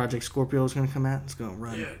 Project Scorpio is going to come out. It's going to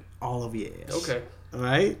run all of your ass. Okay. All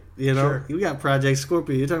right? Sure. You got Project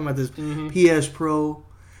Scorpio. You're talking about this PS Pro.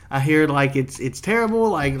 I hear like it's terrible.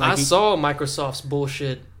 Like I saw Microsoft's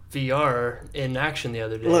bullshit VR in action the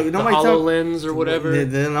other day. Look, the nobody HoloLens or whatever.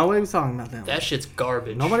 Nobody was talking about that. That shit's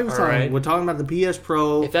garbage. Nobody was all talking. right? We're talking about the PS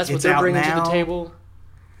Pro. If that's what It's they're out bringing to now. the table,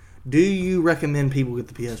 Do you recommend people get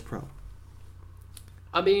the PS Pro?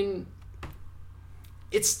 I mean,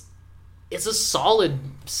 it's a solid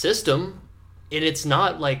system, and it's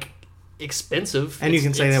not like expensive. And you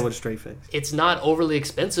can say that with a straight face. It's not overly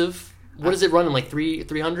expensive. What is it running, like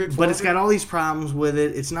 300? But it's got all these problems with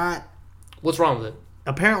it. It's not What's wrong with it?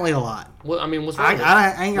 apparently a lot. What's wrong with it? I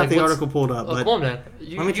ain't got Like, the what's- article pulled up, Oh, but come on, man.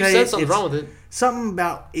 You let me tell said you, something's it's- wrong with it. something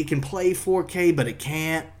about it can play 4K, but it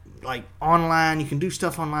can't. Like online, you can do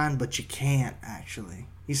stuff online, but you can't actually.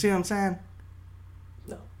 You see what I'm saying?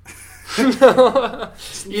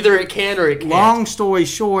 Either it can or it can't. Long story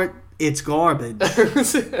short, it's garbage.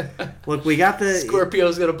 Look, we got the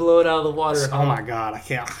Scorpio's gonna blow it out of the water. Oh my god, I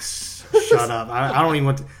can't. Shut up! I don't even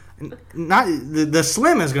want to. Not the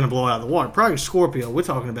Slim is going to blow it out of the water. Probably Scorpio. We're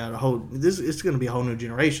talking about a whole. It's going to be a whole new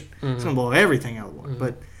generation. It's going to blow everything out of the water.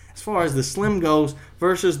 But as far as the Slim goes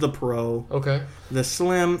versus the Pro, Okay. the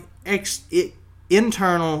Slim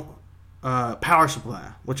internal power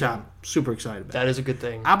supply, which I'm super excited about. That is a good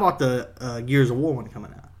thing. I bought the Gears of War one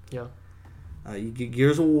coming out. Yeah. You get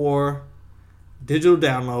Gears of War, digital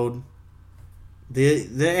download, the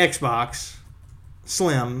Xbox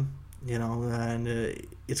Slim, and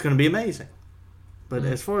it's going to be amazing. But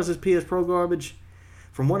as far as this PS Pro garbage,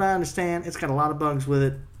 from what I understand, it's got a lot of bugs with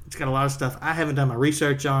it. It's got a lot of stuff. I haven't done my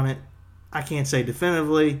research on it. I can't say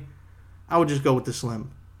definitively. I would just go with the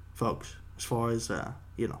Slim, folks, as far as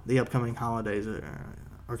the upcoming holidays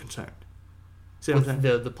are concerned. See what I'm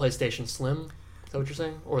saying? The PlayStation Slim? Is that what you're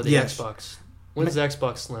saying? Or the Yes. Xbox? When's the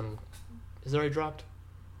Xbox Slim? Is it already dropped?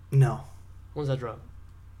 No. When's that drop?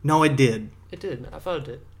 No, it did. It did. I thought it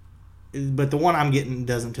did. But the one I'm getting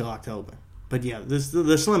doesn't until October. But yeah,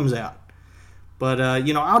 the Slim's out. But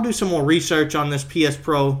I'll do some more research on this PS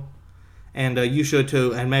Pro, and you should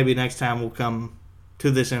too. And maybe next time we'll come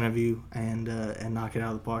to this interview and knock it out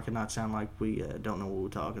of the park and not sound like we don't know what we're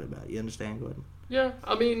talking about. You understand, Gordon? Yeah,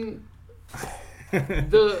 I mean,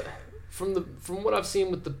 from what I've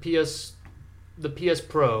seen with the PS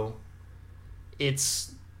Pro, it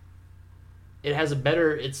has a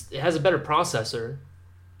better processor.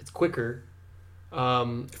 It's quicker.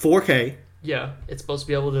 4K. Yeah, it's supposed to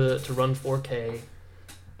be able to run 4K.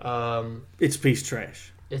 It's a piece of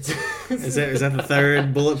trash. It's Is that the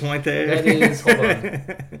third bullet point there? That is, hold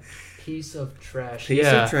on. Piece of trash. Piece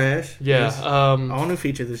of trash. Yeah. Yes. All new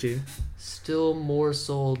feature this year. Still more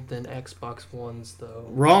sold than Xbox Ones, though.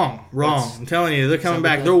 Wrong. I'm telling you, they're coming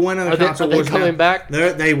back. They're winning the console Are they wars now. coming back?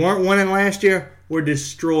 They weren't winning last year. We're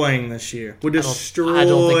destroying this year. We're I don't destroying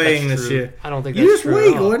think that's this true. year. I don't think You that's just true. wait,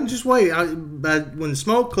 at all. Gordon. Just wait. But when the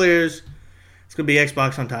smoke clears, it's going to be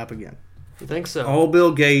Xbox on top again. You think so? All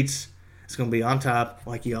Bill Gates is going to be on top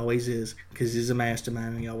like he always is because he's a mastermind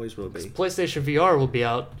and he always will be. PlayStation VR will be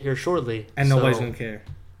out here shortly. And nobody's so- going to care.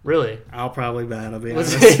 Really? I'll probably buy it, I'll be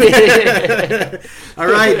What's- honest. All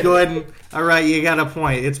right, Gordon. All right, you got a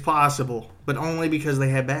point. It's possible. But only because they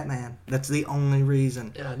had Batman. That's the only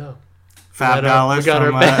reason. Yeah, I know. $5 We got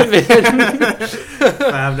our from Batman.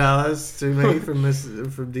 $5 to me from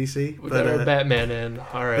DC. We got our Batman in.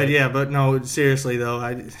 All right. But yeah, but no, seriously though,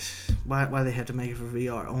 why they have to make it for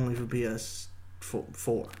VR only for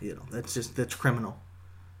PS4? You know, that's criminal.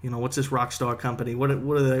 You know, what's this Rockstar company? What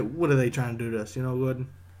are they trying to do to us? You know, Gordon?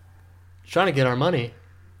 Trying to get our money.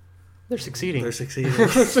 They're succeeding. They're succeeding.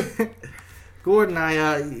 Gordon,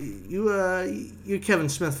 you're a Kevin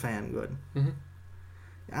Smith fan, Gordon. Mm-hmm.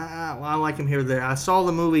 I like him here or there. I saw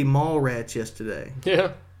the movie Mallrats yesterday.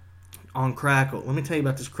 Yeah. On Crackle. Let me tell you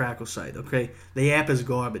about this Crackle site, okay? The app is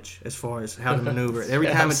garbage as far as how to maneuver it. Every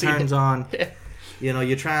time it turns on, you know,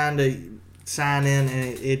 you're trying to sign in,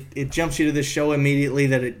 and it jumps you to this show immediately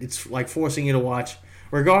that it's like forcing you to watch.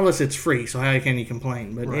 Regardless, it's free, so how can you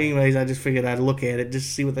complain? But anyways, I just figured I'd look at it just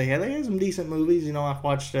to see what they had. They had some decent movies. You know, I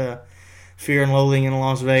watched Fear and Loathing in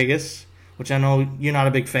Las Vegas, which I know you're not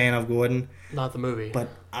a big fan of, Gordon. Not the movie. But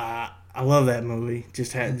I love that movie.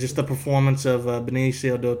 Just the performance of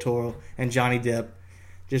Benicio del Toro and Johnny Depp.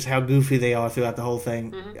 Just how goofy they are throughout the whole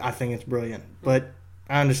thing. Mm-hmm. I think it's brilliant. But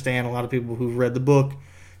I understand a lot of people who've read the book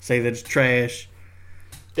say that it's trash.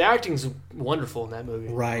 The acting's wonderful in that movie.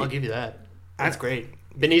 Right. I'll give you that. That's great.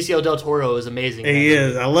 Benicio del Toro is amazing. He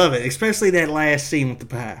is. I love it. Especially that last scene with the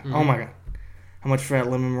pie. Mm-hmm. Oh, my God. How much for that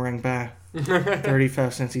lemon meringue pie?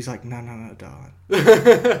 35 cents. He's like, no, darling.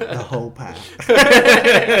 The whole pie.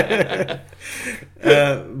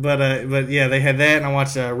 But yeah, they had that, and I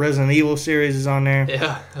watched Resident Evil series is on there.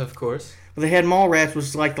 Yeah, of course. But they had Mallrats, which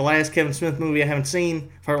is like the last Kevin Smith movie I haven't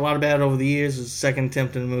seen. I've heard a lot about it over the years. It's the second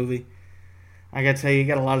attempt in the movie. I got to tell you, it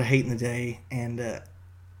got a lot of hate in the day, and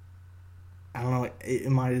I don't know, it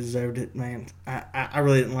might have deserved it, man. I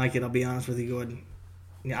really didn't like it, I'll be honest with you, Gordon.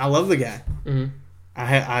 I love the guy. Mm-hmm.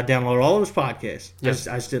 I downloaded all of his podcasts. Yep.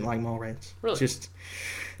 I just didn't like Mallrats. Really?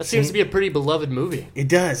 That seems to be a pretty beloved movie. It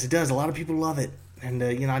does. A lot of people love it. And,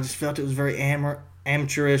 I just felt it was very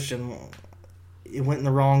amateurish, and it went in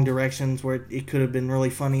the wrong directions where it could have been really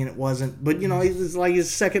funny and it wasn't. But, it's like his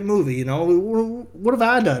second movie, What have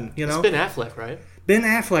I done, It's Ben Affleck, right? Ben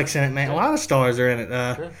Affleck's in it, man. Yeah. A lot of stars are in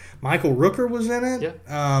it. Michael Rooker was in it.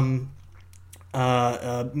 Yeah.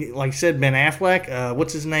 Like I said, Ben Affleck.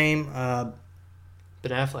 What's his name?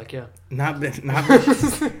 Ben Affleck, yeah. Not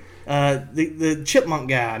the chipmunk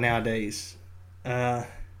guy nowadays.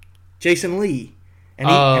 Jason Lee and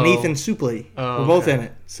Ethan Suplee were both in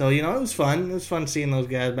it. So it was fun. It was fun seeing those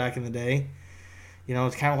guys back in the day.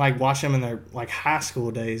 It's kind of like watching them in their like high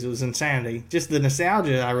school days. It was insanity. Just the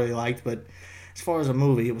nostalgia I really liked, but as far as a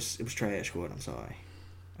movie, it was trash. Gordon, I'm sorry.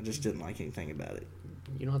 I just didn't like anything about it.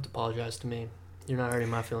 You don't have to apologize to me. You're not hurting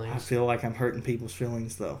my feelings. I feel like I'm hurting people's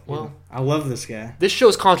feelings, though. Well, I love this guy. This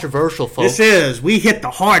show's controversial, folks. This is. We hit the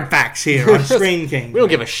hard facts here on Screen King. We don't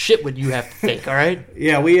give a shit what you have to think, all right?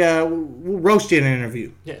 Yeah, we'll roast you in an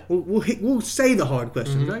interview. Yeah. We'll say the hard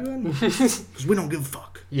questions, right? Because we don't give a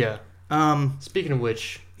fuck. Yeah. Speaking of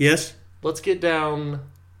which. Yes? Let's get down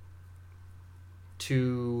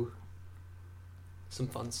to some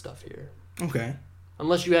fun stuff here. Okay.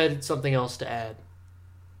 Unless you had something else to add.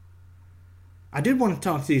 I did want to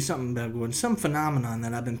talk to you something about, Gordon, some phenomenon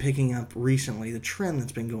that I've been picking up recently, the trend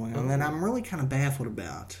that's been going on, that I'm really kind of baffled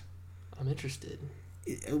about. I'm interested.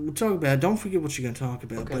 We'll talk about it. Don't forget what you're going to talk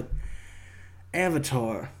about, okay. But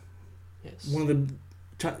Avatar. Yes.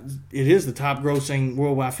 It is the top grossing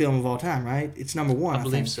worldwide film of all time, right? It's number one, I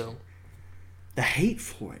believe think. so. The hate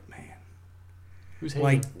for it, man. Who's hating?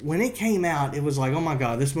 Like, when it came out, it was like, oh my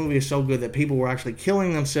God, this movie is so good that people were actually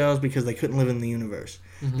killing themselves because they couldn't live in the universe.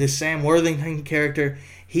 Mm-hmm. This Sam Worthington character,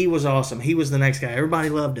 he was awesome. He was the next guy. Everybody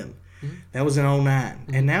loved him. Mm-hmm. That was in 2009.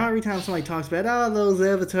 Mm-hmm. And now every time somebody talks about, those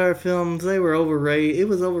Avatar films, they were overrated. It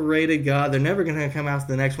was overrated. God, they're never going to come out to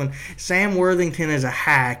the next one. Sam Worthington is a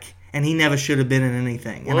hack, and he never should have been in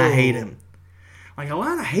anything. And I hate him. Like, a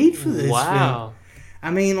lot of hate for this film. I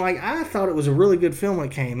mean, like, I thought it was a really good film when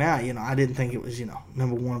it came out. I didn't think it was,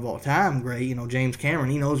 number one of all time great. James Cameron,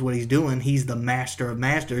 he knows what he's doing. He's the master of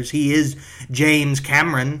masters. He is James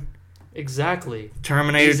Cameron. Exactly.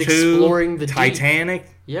 Terminator 2. He's exploring the Titanic.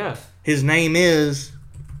 Deep. Yeah. His name is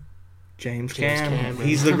James Cameron.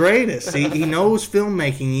 He's the greatest. He knows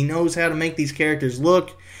filmmaking. He knows how to make these characters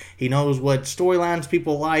look. He knows what storylines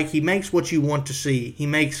people like. He makes what you want to see. He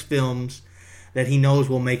makes films that he knows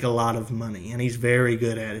will make a lot of money, and he's very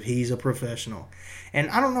good at it. He's a professional. And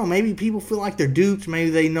I don't know, maybe people feel like they're duped. Maybe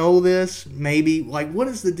they know this. Maybe, like, what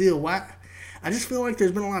is the deal? Why? I just feel like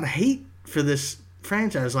there's been a lot of hate for this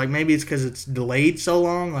franchise. Like, maybe it's because it's delayed so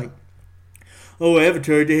long. Like,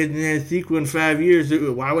 Avatar, they hadn't had a sequel in 5 years.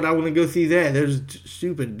 Why would I want to go see that? There's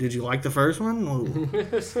stupid. Did you like the first one? Well,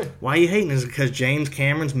 why are you hating? Is it because James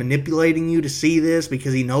Cameron's manipulating you to see this?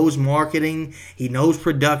 Because he knows marketing, he knows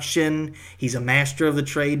production, he's a master of the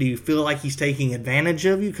trade. Do you feel like he's taking advantage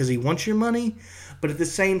of you because he wants your money? But at the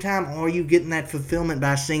same time, are you getting that fulfillment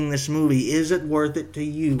by seeing this movie? Is it worth it to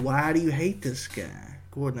you? Why do you hate this guy?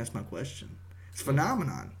 Gordon, that's my question. It's a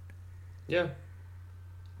phenomenon. Yeah.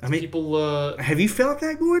 I mean, people. Have you felt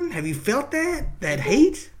that, Gordon? Have you felt that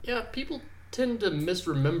hate? Yeah, people tend to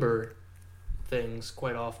misremember things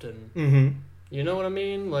quite often. Mm-hmm. You know what I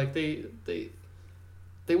mean? Like they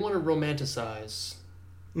want to romanticize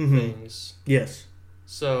Mm-hmm. things. Yes.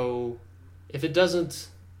 So if it doesn't,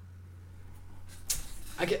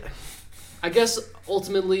 I guess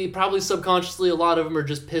ultimately, probably subconsciously, a lot of them are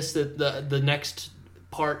just pissed that the next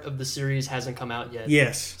part of the series hasn't come out yet.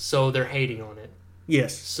 Yes. So they're hating on it.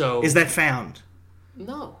 Yes. So is that found?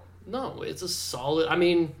 No, it's a solid. I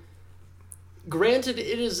mean, granted,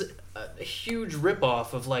 it is a huge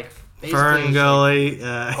ripoff of like Fern Gully,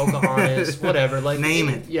 Pocahontas, whatever. Like name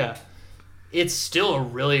it. Yeah, it's still a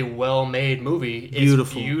really well-made movie.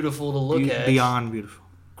 It's beautiful to look at. Beyond beautiful.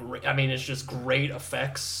 Great. I mean, it's just great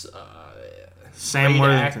effects. Sam great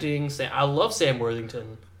Worthington. acting. I love Sam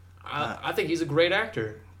Worthington. I think he's a great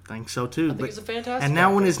actor. I think so too. I think he's a fantastic. And now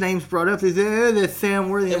actor. when his name's brought up, there's Sam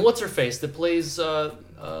Worthington. And what's her face that plays the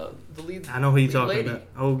lead? I know who you're talking lady. about.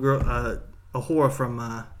 Old girl, Uhura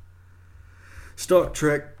from Star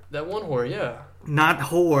Trek. That one whore, yeah. Not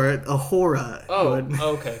whore, Uhura. Oh,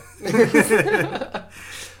 okay.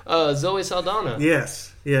 Zoe Saldana.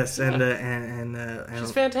 Yes, and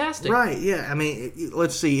she's fantastic. Right? Yeah. I mean,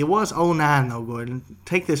 let's see. It was 2009 though, Gordon.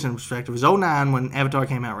 Take this in perspective. It was 2009 when Avatar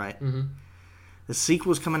came out, right? Mm-hmm. The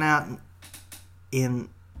sequel's coming out in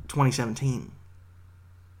 2017.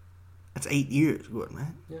 That's 8 years, Gordon,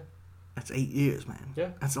 man. Yeah. That's 8 years, man. Yeah.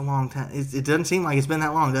 That's a long time. It doesn't seem like it's been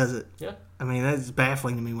that long, does it? Yeah. I mean, that's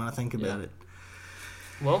baffling to me when I think about it.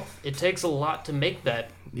 Well, it takes a lot to make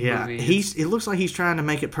that movie. It looks like he's trying to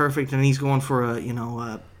make it perfect, and he's going for a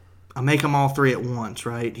make them all three at once,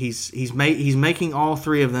 right? He's making all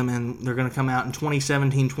three of them, and they're going to come out in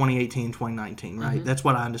 2017, 2018, 2019, right? Mm-hmm. That's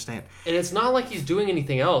what I understand. And it's not like he's doing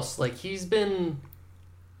anything else. Like he hasn't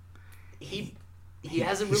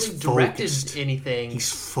really directed anything.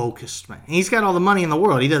 He's focused, man. He's got all the money in the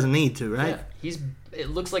world. He doesn't need to, right? Yeah, it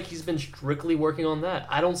looks like he's been strictly working on that.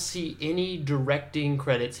 I don't see any directing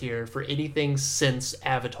credits here for anything since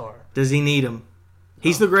Avatar. Does he need them? No.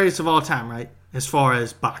 He's the greatest of all time, right? As far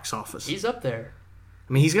as box office. He's up there.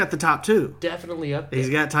 I mean, he's got the top two. Definitely up there. He's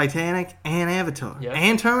got Titanic and Avatar. Yep.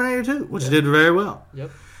 And Terminator 2, which did very well.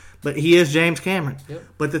 Yep. But he is James Cameron. Yep.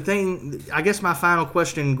 But the thing, I guess my final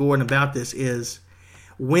question, Gordon, about this is,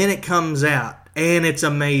 when it comes out and it's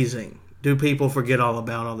amazing, do people forget all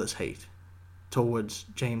about all this hate towards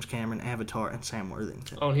James Cameron, Avatar, and Sam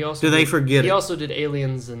Worthington? Oh, and he also they forget it? He also did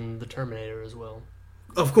Aliens and The Terminator as well.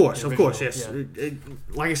 Of course, yes. Yeah.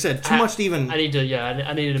 Like I said, too much to even... I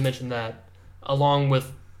needed to mention that, along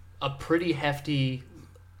with a pretty hefty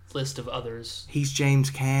list of others. He's James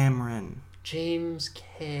Cameron. James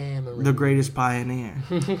Cameron. The greatest pioneer.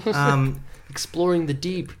 Exploring the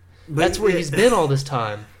deep. That's where he's been all this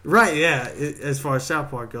time. Right, yeah, as far as South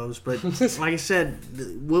Park goes. But like I said,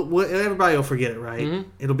 everybody will forget it, right? Mm-hmm.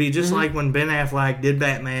 It'll be just like when Ben Affleck did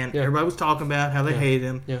Batman. Yeah. Everybody was talking about how they hated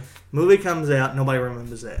him. Yeah. Movie comes out, nobody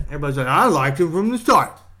remembers that. Everybody's like, I liked him from the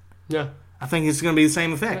start. Yeah. I think it's going to be the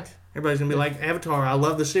same effect. Yeah. Everybody's going to be like, Avatar, I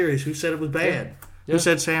love the series. Who said it was bad? Yeah. Who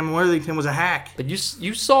said Sam Worthington was a hack? But you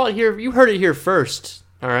saw it here. You heard it here first,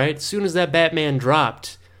 all right? As soon as that Batman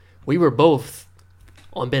dropped, we were both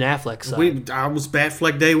on Ben Affleck's side. I was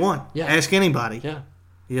Batfleck day one. Yeah. Ask anybody. Yeah.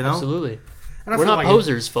 You know? Absolutely. And we're not like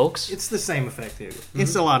posers, folks. It's the same effect here. Mm-hmm.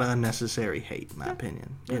 It's a lot of unnecessary hate, in my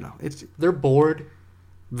opinion. Yeah. You know, they're bored.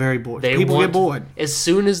 Very bored. People get bored. As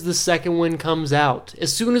soon as the second one comes out,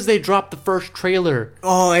 as soon as they drop the first trailer,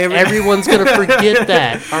 everyone's going to forget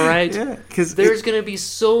that, all right? Yeah, because there's going to be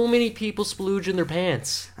so many people splooging their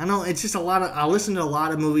pants. I know, it's just a lot of... I listen to a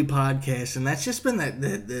lot of movie podcasts, and that's just been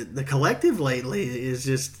the collective lately is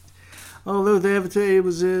just... Oh, the Avatar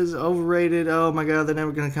is overrated. Oh, my God, they're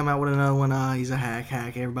never going to come out with another one. He's a hack.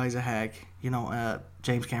 Everybody's a hack. You know,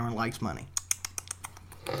 James Cameron likes money.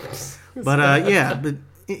 But, yeah, but...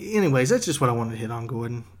 Anyways, that's just what I wanted to hit on,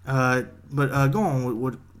 Gordon. But go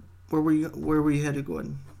on. Where were you headed,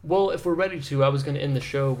 Gordon? Well, if we're ready to, I was going to end the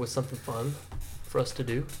show with something fun for us to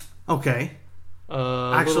do. Okay.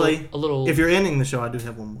 Actually, a little. If you're ending the show, I do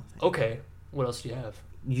have one more thing. Okay. What else do you have?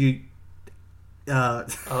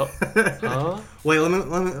 Wait. Let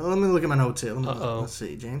me look at my notes here. Let's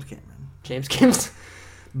see. James Cameron.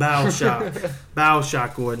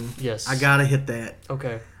 BioShock, Gordon. Yes. I gotta hit that.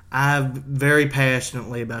 Okay. I'm very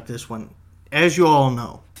passionately about this one. As you all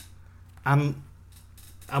know, I'm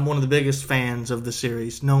one of the biggest fans of the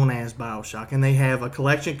series known as BioShock, and they have a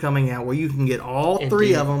collection coming out where you can get all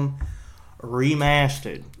three of them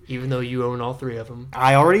remastered. Even though you own all three of them.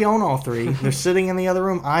 I already own all three. They're sitting in the other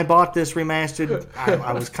room. I bought this remastered.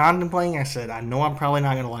 I was contemplating. I said, I know I'm probably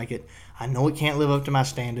not going to like it. I know it can't live up to my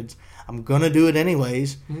standards. I'm going to do it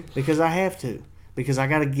anyways because I have to. Because I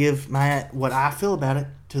got to give what I feel about it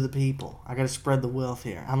to the people. I got to spread the wealth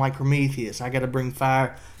here. I'm like Prometheus. I got to bring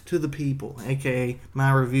fire to the people, a.k.a.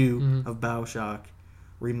 my review of BioShock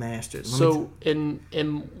Remastered.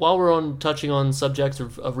 And while we're on touching on subjects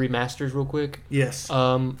of remasters real quick. Yes.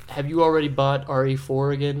 Have you already bought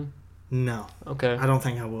RE4 again? No. Okay. I don't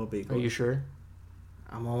think I will be. Are you sure?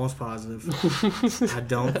 I'm almost positive. I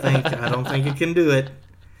don't think it can do it.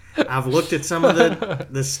 I've looked at some of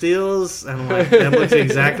the stills and I'm like, that looks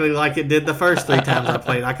exactly like it did the first 3 times I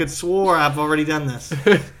played. I could swore I've already done this.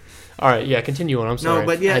 All right, yeah, continue on. I'm sorry. No,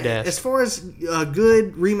 but yeah, as far as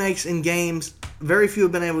good remakes in games, very few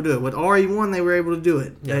have been able to do it. With RE1, they were able to do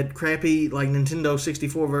it. Yeah. That crappy like Nintendo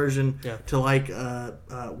 64 version to like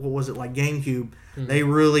what was it, like GameCube. Mm-hmm. They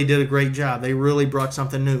really did a great job. They really brought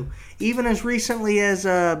something new. Even as recently as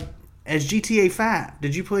GTA 5.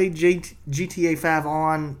 Did you play GTA 5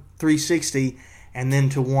 on 360 and then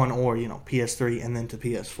to one or PS3 and then to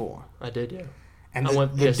PS4? I did, yeah. And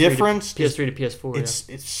the difference PS3 to PS4.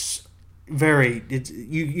 It's very.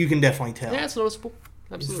 You can definitely tell. Yeah, it's noticeable.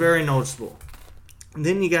 Absolutely. It's very noticeable. And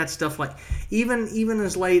then you got stuff like even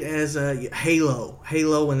as late as Halo,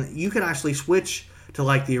 and you could actually switch to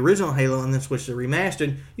like the original Halo and then switch to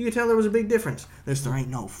remastered. You could tell there was a big difference. There ain't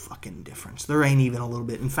no fucking difference. There ain't even a little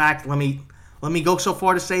bit. In fact, let me go so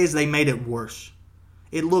far to say is they made it worse.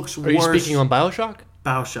 It looks worse. Are you speaking on BioShock?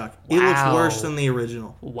 BioShock. Wow. It looks worse than the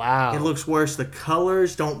original. Wow. It looks worse. The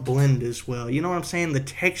colors don't blend as well. You know what I'm saying? The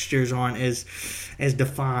textures aren't as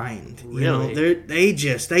defined. Really?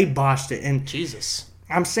 They botched it. And Jesus.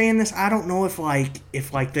 I'm saying this, I don't know if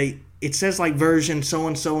it says like version so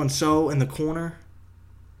and so and so in the corner.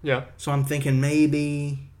 Yeah. So I'm thinking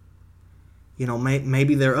maybe they're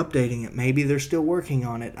updating it. Maybe they're still working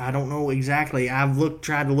on it. I don't know exactly. I've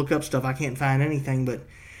tried to look up stuff. I can't find anything, but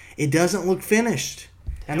it doesn't look finished.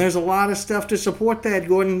 And there's a lot of stuff to support that,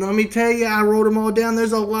 Gordon. Let me tell you, I wrote them all down.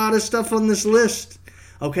 There's a lot of stuff on this list.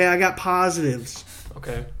 Okay, I got positives.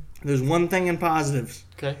 Okay. There's one thing in positives.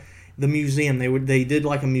 Okay. The museum. They did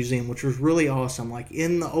like a museum, which was really awesome. Like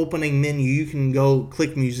in the opening menu, you can go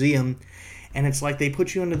click museum, and it's like they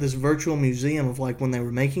put you into this virtual museum of like when they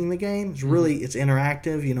were making the game. It's really it's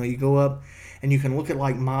interactive. You go up and you can look at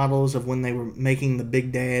like models of when they were making the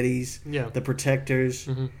Big Daddies, the Protectors.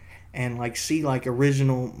 Mm-hmm. And like see like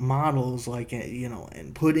original models like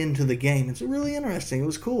and put into the game. It's really interesting. It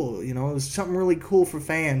was cool. It was something really cool for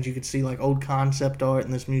fans. You could see like old concept art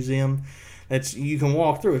in this museum. You can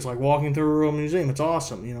walk through. It's like walking through a real museum. It's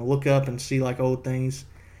awesome. Look up and see like old things.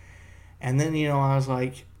 And then I was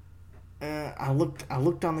like, I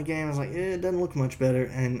looked on the game. I was like, it doesn't look much better.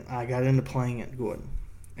 And I got into playing it, Gordon,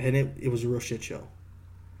 and it was a real shit show.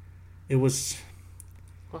 It was.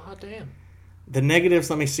 Well, hot damn. The negatives,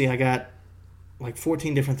 let me see. I got like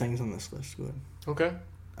 14 different things on this list. Good. Okay.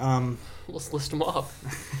 Let's list them off.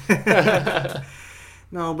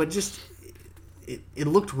 No, but just it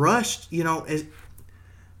looked rushed. You played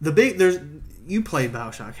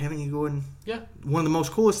BioShock, haven't you, Gordon? Yeah. One of the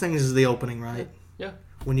most coolest things is the opening, right? Yeah.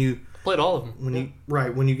 When you played all of them.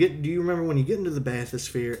 When you get, do you remember when you get into the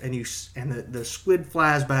bathysphere and the squid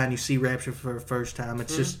flies by and you see Rapture for the first time?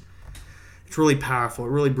 It's just. It's really powerful. It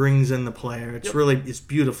really brings in the player. It's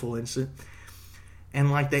beautiful.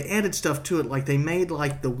 And like they added stuff to it. Like they made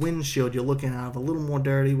like the windshield you're looking out of a little more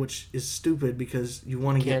dirty, which is stupid because you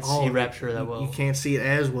want to get all. You can't see Rapture that well. You can't see it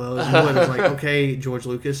as well as you would. It's like, okay, George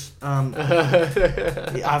Lucas.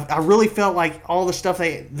 I really felt like all the stuff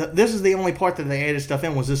this is the only part that they added stuff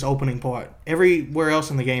in was this opening part. Everywhere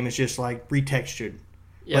else in the game is just like retextured.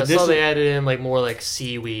 Yeah, so they added in like more like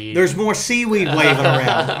seaweed. There's more seaweed waving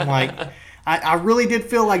around. I'm like. I really did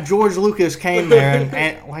feel like George Lucas came there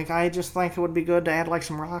and like I just think it would be good to add like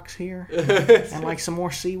some rocks here and like some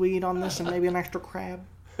more seaweed on this and maybe an extra crab.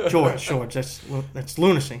 George, that's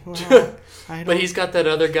lunacy. Well, but he's got that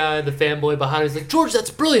other guy, the fanboy behind him. He's like, George, that's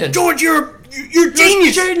brilliant. George, you're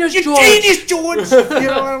genius. You're genius, George.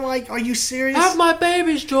 I'm like, are you serious? Have my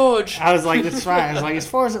babies, George. I was like, that's fine. I was like, as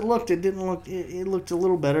far as it looked, it didn't look. It looked a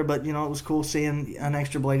little better, but it was cool seeing an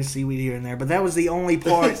extra blade of seaweed here and there. But that was the only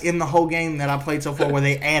part in the whole game that I played so far where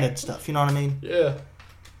they added stuff. You know what I mean? Yeah.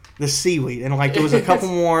 the seaweed, and like there was a couple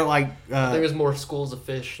more like. There was more schools of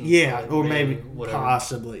fish. And Yeah, like, or maybe whatever.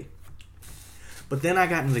 possibly. But then I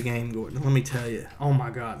got into the game, Gordon. Let me tell you. Oh my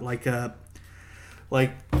God! Like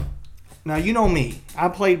now you know me. I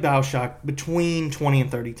played BioShock between 20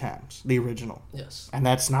 and 30 times, the original, Yes. and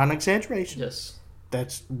that's not an exaggeration. Yes.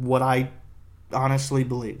 That's what I honestly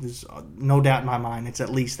believe. There's no doubt in my mind. It's at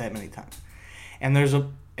least that many times. And there's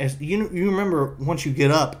as you remember once you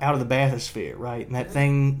get up out of the bathysphere, right? And that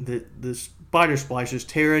thing, the spider splicers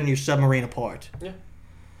tearing your submarine apart. Yeah.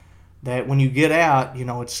 That when you get out,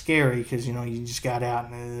 it's scary because, you just got out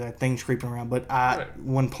and that thing's creeping around. But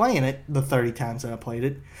when playing it, the 30 times that I played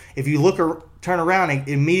it, if you turn around,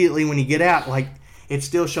 immediately when you get out, like, it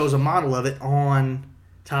still shows a model of it on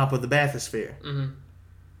top of the bathysphere. Mm-hmm.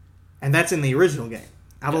 And that's in the original game.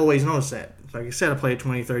 I've always noticed that. Like I said, I played it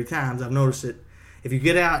 20, 30 times. I've noticed it. If you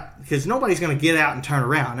get out, because nobody's going to get out and turn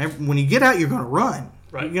around. When you get out, you're going to run.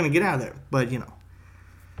 Right. You're going to get out of there. But,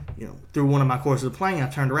 through one of my courses of playing, I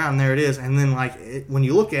turned around and there it is. And then, when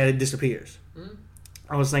you look at it, it disappears. Mm-hmm.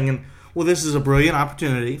 I was thinking, well, this is a brilliant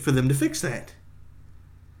opportunity for them to fix that.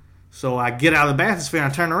 So I get out of the bathysphere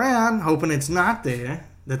and I turn around, hoping it's not there,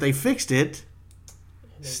 that they fixed it.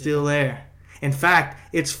 Still there. In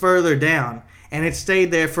fact, it's further down. And it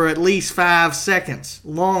stayed there for at least 5 seconds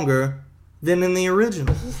longer than in the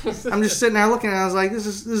original. I'm just sitting there looking at it. I was like, this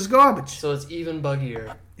is garbage. So it's even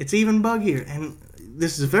buggier. It's even buggier. And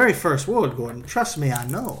this is the very first world, Gordon. Trust me, I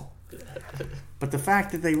know. But the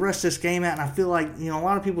fact that they rushed this game out, and I feel like, a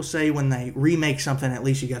lot of people say when they remake something, at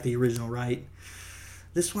least you got the original right.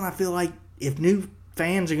 This one, I feel like if new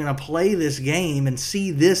fans are going to play this game and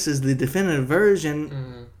see this as the definitive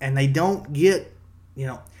version, and they don't get,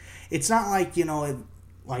 it's not like,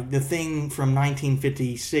 like the thing from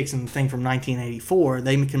 1956 and the thing from 1984,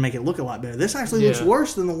 they can make it look a lot better. This actually looks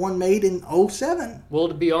worse than the one made in 2007. Well,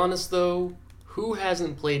 to be honest, though, who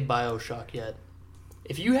hasn't played BioShock yet?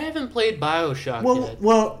 If you haven't played BioShock yet...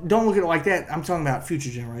 Well, don't look at it like that. I'm talking about future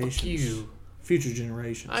generations. Future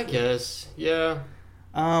generations. I guess, yeah.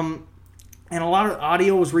 And a lot of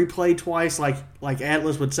audio was replayed twice, like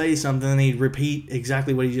Atlas would say something and he'd repeat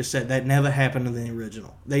exactly what he just said. That never happened in the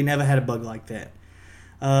original. They never had a bug like that.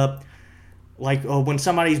 When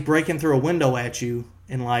somebody's breaking through a window at you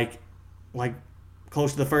and like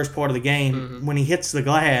close to the first part of the game, when he hits the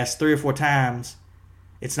glass 3 or 4 times,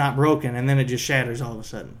 it's not broken, and then it just shatters all of a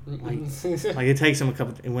sudden. Like it takes him a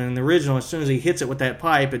couple. When in the original, as soon as he hits it with that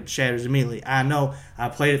pipe, it shatters immediately. I know. I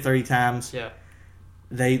played it 30 times. Yeah.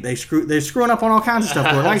 They're screwing up on all kinds of stuff.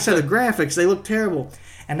 Like I said, the graphics, they look terrible.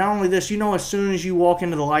 And not only this, as soon as you walk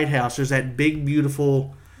into the lighthouse, there's that big,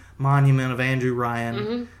 beautiful monument of Andrew Ryan.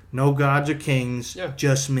 Mm-hmm. No gods or kings,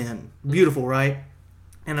 just men. Beautiful, right?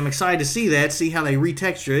 And I'm excited to see that, see how they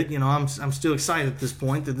retexture it. I'm still excited at this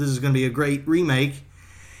point that this is going to be a great remake.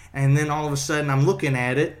 And then all of a sudden I'm looking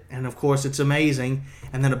at it, and of course it's amazing.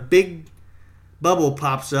 And then a big bubble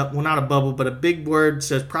pops up. Well, not a bubble, but a big word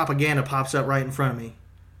says propaganda pops up right in front of me.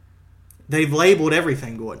 They've labeled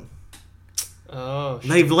everything, Gordon. Oh, shit.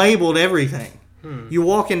 They've labeled everything. You're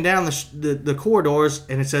walking down the corridors,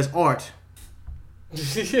 and it says art.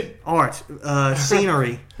 Art.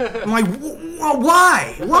 Scenery. I'm like,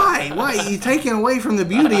 why? Why? You're taking away from the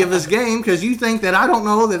beauty of this game because you think that I don't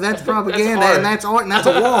know that that's propaganda and that's art and that's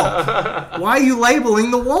a wall. Why are you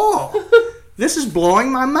labeling the wall? This is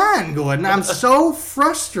blowing my mind, Gordon. I'm so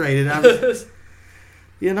frustrated. That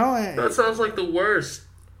sounds like the worst.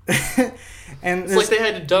 And it's like they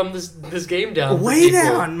had to dumb this game down. Way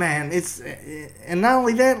down, man. And not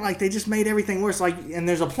only that, like they just made everything worse. Like, and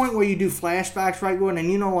there's a point where you do flashbacks, right, Gordon?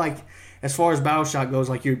 And like as far as BioShock goes,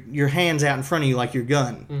 like your hand's out in front of you, like your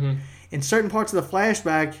gun. Mm-hmm. In certain parts of the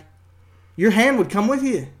flashback, your hand would come with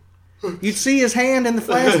you. You'd see his hand in the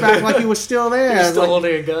flashback like he was still there. He was still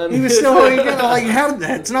holding a gun. He was still holding a gun. I'm like, how?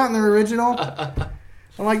 That's not in the original.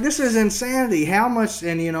 I'm like, this is insanity. How much?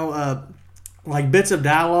 And like bits of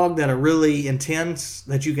dialogue that are really intense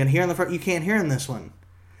that you can hear in the front, you can't hear in this one.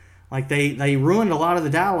 Like they ruined a lot of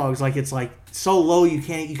the dialogues. Like it's like so low you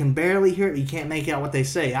can barely hear it. You can't make out what they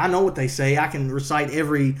say. I know what they say. I can recite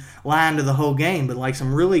every line to the whole game. But like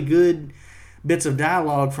some really good bits of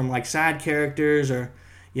dialogue from like side characters or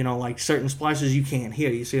like certain splices you can't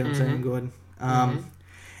hear. You see what I'm saying, Gordon?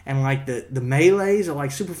 And like the melees are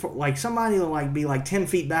like super. Like somebody will like be like 10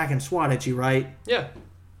 feet back and swat at you, right? Yeah.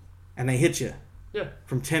 And they hit you. Yeah.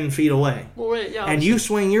 From 10 feet away. Well, wait, yeah. And you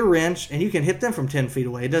swing your wrench, and you can hit them from 10 feet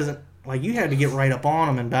away. It doesn't... Like, you had to get right up on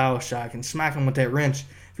them in BioShock and smack them with that wrench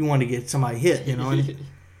if you wanted to get somebody hit,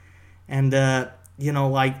 And,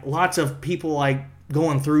 like, lots of people, like,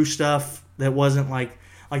 going through stuff that wasn't, like...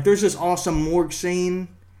 Like, there's this awesome morgue scene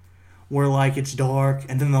where like it's dark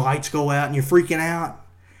and then the lights go out and you're freaking out,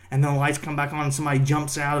 and then the lights come back on and somebody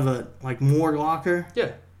jumps out of a like morgue locker.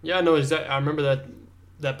 Yeah, I know exactly. I remember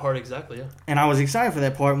that part exactly. Yeah. And I was excited for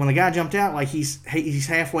that part. When the guy jumped out, like he's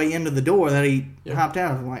halfway into the door that he hopped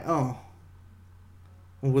out of. I'm like, oh,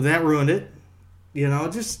 well, that ruined it. You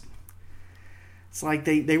know, just it's like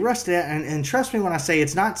they rushed it out. And trust me when I say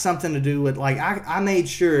it's not something to do with like I made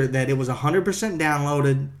sure that it was 100%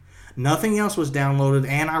 downloaded. Nothing else was downloaded,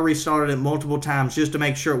 and I restarted it multiple times just to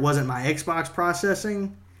make sure it wasn't my Xbox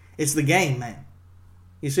processing. It's the game, man.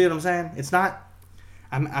 You see what I'm saying? It's not.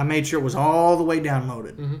 I made sure it was all the way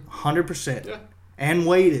downloaded, 100%, and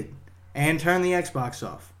waited, and turned the Xbox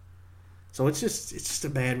off. So it's just a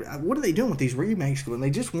bad. What are they doing with these remakes? They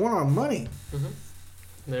just want our money.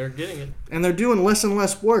 They're getting it, and they're doing less and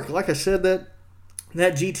less work. Like I said, that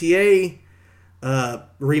GTA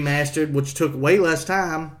remastered, which took way less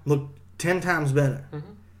time, looked 10 times better.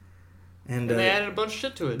 And they added a bunch of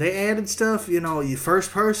shit to it. They added stuff, your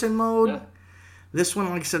first person mode. Yeah. This one,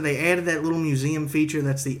 like I said, they added that little museum feature.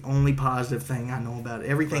 That's the only positive thing I know about it.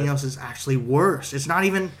 Everything else is actually worse. It's not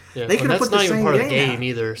even. Yeah, they could have put the same That's not even part of the game game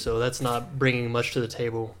either, so that's not bringing much to the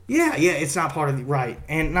table. Yeah, it's not part of the right.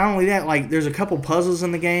 And not only that, like there's a couple puzzles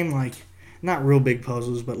in the game, like not real big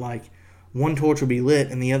puzzles, but like one torch will be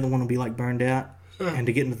lit and the other one will be like burned out. And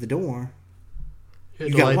to get into the door,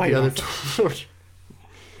 you got to light the other torch.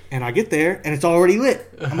 And I get there and it's already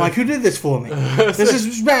lit. I'm like, who did this for me? This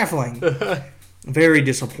is baffling. Very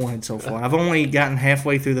disappointed so far. I've only gotten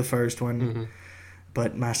halfway through the first one.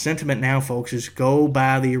 But my sentiment now, folks, is go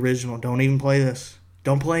buy the original. Don't even play this.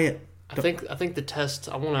 Don't play it. I think the test.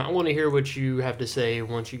 I want to hear what you have to say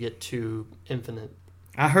once you get to Infinite.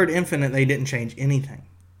 I heard Infinite. They didn't change anything.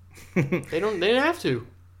 They didn't have to.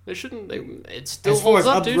 They shouldn't. It still as far holds as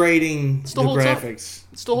up, upgrading the graphics,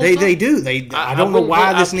 it still holds up. They do. I don't know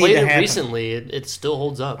why this needed to happen. I played it recently. It still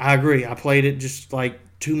holds up. I agree. I played it just like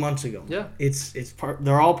 2 months ago. Yeah,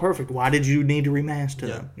 they're all perfect. Why did you need to remaster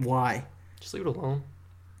them? Why? Just leave it alone.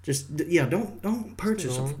 Don't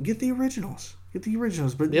purchase them. Get the originals.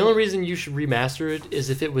 But the only reason you should remaster it is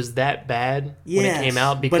if it was that bad when it came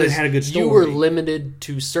out, because but it had a good story. You were limited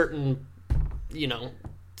to certain,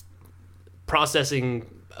 processing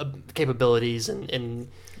capabilities and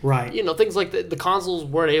right. Things like the consoles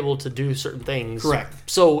weren't able to do certain things. Correct.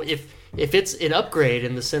 So if it's an upgrade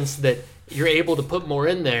in the sense that you're able to put more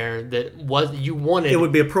in there that what you wanted, it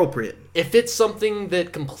would be appropriate. If it's something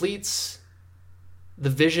that completes the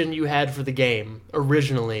vision you had for the game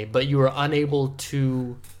originally, but you were unable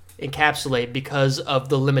to encapsulate because of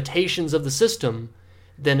the limitations of the system,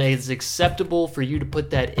 then it's acceptable for you to put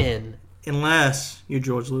that in. Unless you're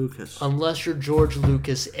George Lucas. Unless you're George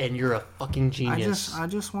Lucas and you're a fucking genius. I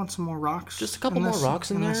just want some more rocks. Just a couple more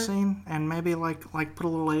rocks in there. This scene, and maybe like put a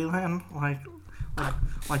little alien, like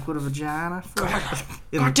with a vagina.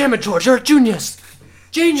 God damn it, George! You're a genius.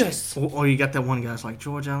 Genius. Or you got that one guy's like,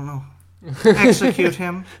 George, I don't know. Execute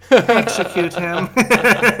him. Execute him.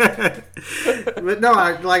 But no,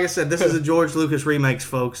 like I said, this is a George Lucas remakes,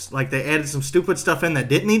 folks. Like, they added some stupid stuff in that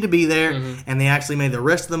didn't need to be there, and they actually made the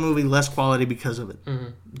rest of the movie less quality because of it.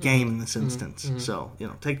 Game in this instance. So,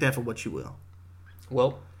 take that for what you will.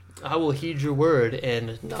 Well, I will heed your word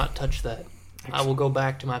and not touch that. Excellent. I will go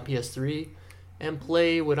back to my PS3 and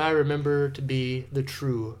play what I remember to be the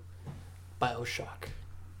true BioShock.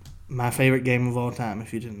 My favorite game of all time,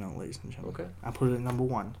 if you didn't know, ladies and gentlemen. Okay. I put it at number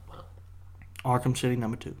 1. Wow. Arkham City,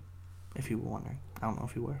 number 2. If you were wondering. I don't know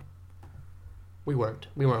if you were. We weren't.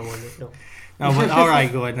 We weren't wondering, no. No, but all right,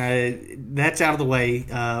 go ahead. Now, that's out of the way.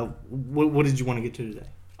 What did you want to get to today?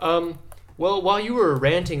 Well, while you were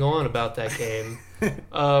ranting on about that game,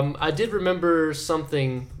 I did remember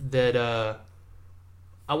something that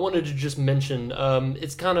I wanted to just mention.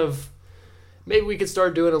 It's kind of... Maybe we could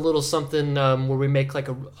start doing a little something where we make like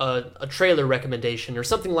a trailer recommendation or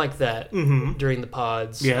something like that during the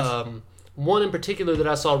pods. Yes. One in particular that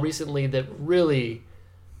I saw recently that really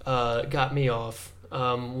got me off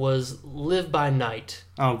was Live by Night.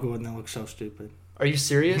 Oh, good. That looks so stupid. Are you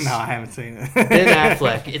serious? No, I haven't seen it. Ben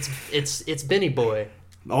Affleck. It's Benny Boy.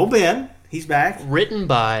 Oh, Ben. He's back. Written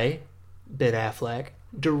by Ben Affleck.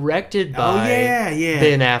 Directed by yeah.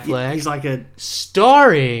 Ben Affleck. He's like a...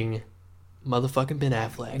 Starring... motherfucking Ben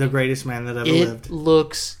Affleck. The greatest man that ever lived. It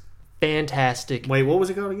looks fantastic. Wait, what was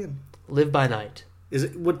it called again? Live by Night. Is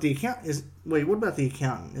it what the account is? Wait, what about the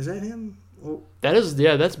accountant? Is that him? Or,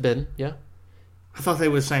 That's Ben. Yeah. I thought they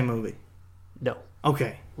were the same movie. No.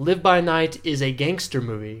 Okay. Live by Night is a gangster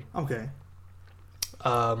movie. Okay.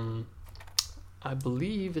 I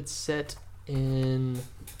believe it's set in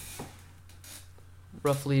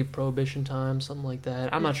roughly Prohibition time, something like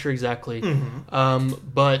that. I'm not sure exactly. Mm-hmm.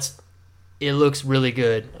 But it looks really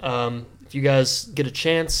good. If you guys get a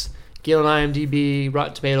chance, get on IMDb,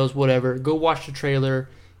 Rotten Tomatoes, whatever, go watch the trailer.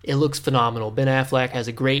 It looks phenomenal. Ben Affleck has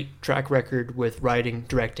a great track record with writing,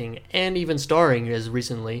 directing, and even starring as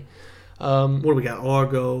recently. What do we got?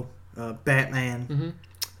 Argo, Batman,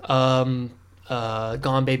 Gone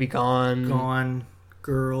Baby Gone. Gone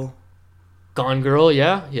Girl. Gone Girl,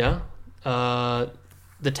 yeah. The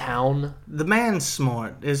Town. The man's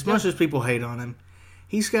smart. As much as people hate on him,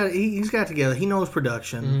 he's got together. He knows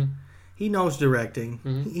production. Mm-hmm. He knows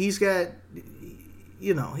directing. He's got,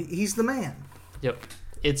 he's the man. Yep.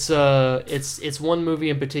 It's one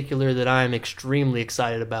movie in particular that I'm extremely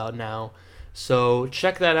excited about now. So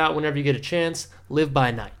check that out whenever you get a chance. Live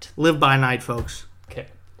by Night. Live by Night, folks. Okay.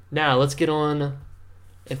 Now let's get on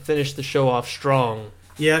and finish the show off strong.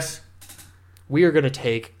 Yes. We are going to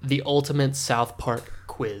take the ultimate South Park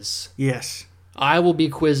quiz. Yes. I will be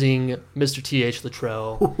quizzing Mr. T.H.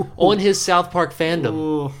 Luttrell on his South Park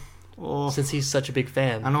fandom. Since he's such a big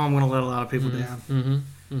fan. I know I'm going to let a lot of people down.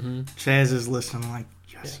 Chaz is listening like,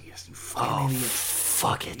 yes, you fucking idiot.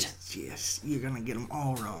 Fuck it. Yes, you're going to get them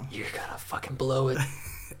all wrong. You're going to fucking blow it.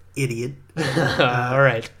 Idiot. All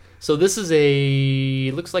right. So this is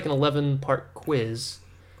looks like an 11-part quiz.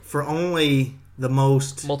 For only the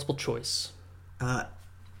most... Multiple choice.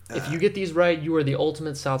 If you get these right, you are the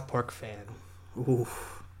ultimate South Park fan.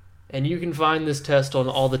 Oof. And you can find this test on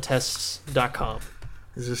allthetests.com.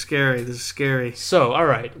 This is scary. So, all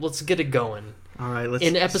right, let's get it going. All right, let's...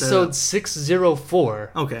 In episode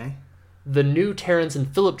 604, okay, the new Terrence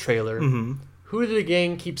and Phillip trailer, who do the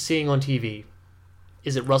gang keep seeing on TV?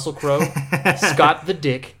 Is it Russell Crowe, Scott the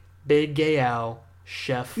Dick, Big Gay Al,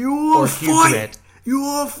 Chef, or Hugh Grant?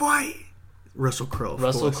 You'll fight! Russell Crowe,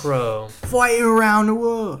 Russell Crowe. Fighting around the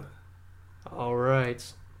world. All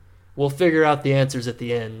right. We'll figure out the answers at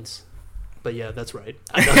the end. But yeah, that's right.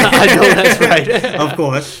 I know that's right. Of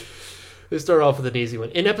course. Let's start off with an easy one.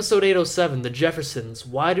 In episode 807, The Jeffersons,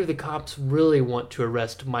 why do the cops really want to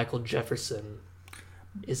arrest Michael Jefferson?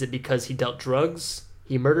 Is it because he dealt drugs?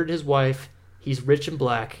 He murdered his wife? He's rich and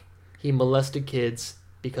black? He molested kids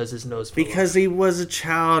because his nose fell Because off? he was a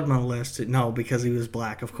child molested. No, because he was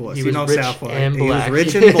black, of course. He was rich South Park. and black. He was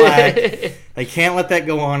rich and black. They can't let that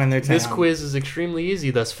go on in their town. This quiz is extremely easy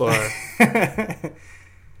thus far.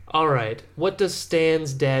 All right. What does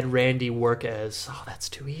Stan's dad, Randy, work as? Oh, that's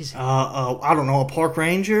too easy. I don't know. A park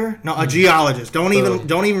ranger? No, a geologist. Don't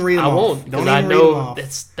even read them I off. won't, Don't because even I read them know off.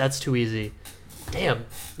 that's too easy. Damn,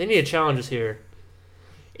 they need challenges here.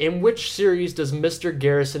 In which series does Mr.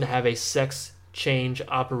 Garrison have a sex change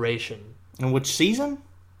operation? In which season?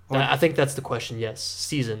 I think that's the question. Yes,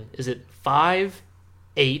 season. Is it 5,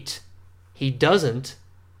 8? He doesn't.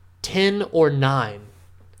 10 or 9?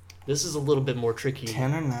 This is a little bit more tricky.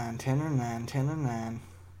 10 or 9, 10 or 9, 10 or 9.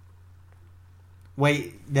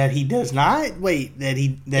 Wait, that he does not? Wait,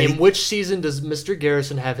 In which season does Mr.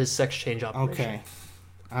 Garrison have his sex change operation? Okay.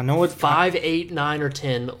 I know it's 5, 8, 9, or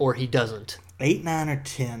 10, or he doesn't. 8, 9, or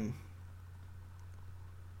 10.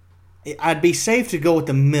 I'd be safe to go with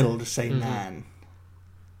the middle to say 9.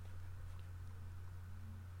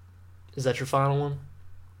 Is that your final one?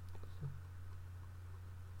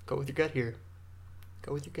 Go with your gut here.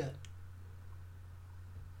 Go with your gut.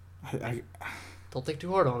 Don't think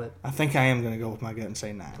too hard on it. I think I am going to go with my gut and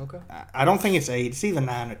say 9. Okay. I don't think it's 8. It's either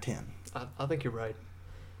 9 or 10. I think you're right.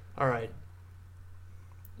 All right.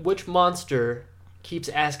 Which monster keeps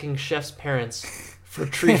asking Chef's parents for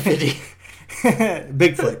tree fitting?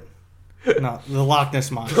 Bigfoot. No, the Loch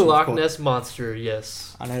Ness Monster. The Loch Ness Monster,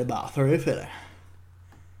 yes. I need about 3 fitter.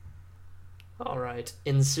 All right.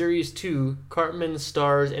 In Series 2, Cartman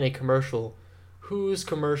stars in a commercial. Whose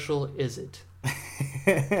commercial is it?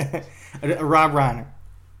 Rob Reiner.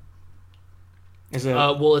 Is it?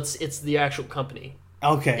 Well, it's the actual company.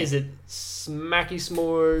 Okay. Is it Smacky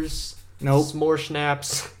S'mores? Nope. S'more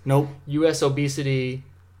Schnaps? Nope. U.S. Obesity?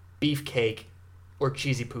 Beefcake? Or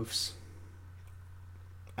Cheesy Poofs?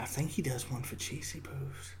 I think he does one for Cheesy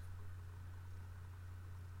Poofs.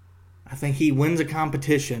 I think he wins a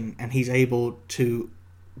competition and he's able to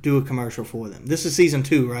do a commercial for them. This is season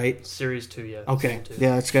 2, right? Series 2, yeah. Okay. 2.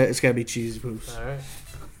 Yeah, it's got to be Cheesy Poofs. All right.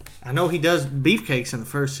 I know he does beefcakes in the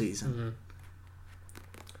first season. Mm-hmm.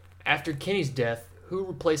 After Kenny's death, who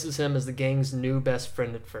replaces him as the gang's new best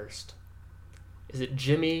friend at first? Is it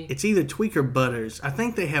Jimmy? It's either Tweek or Butters. I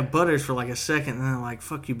think they have Butters for like a second and then they're like,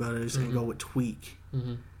 fuck you, Butters, and go with Tweek.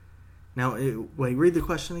 Mm-hmm. Now, wait, read the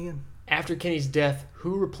question again. After Kenny's death,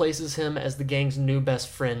 who replaces him as the gang's new best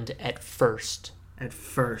friend at first? At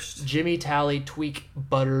first. Jimmy, Tally, Tweek,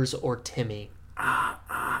 Butters, or Timmy?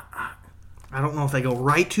 I don't know if they go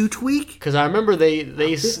right to Tweak. Because I remember they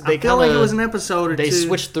I feel like it was an episode or they two.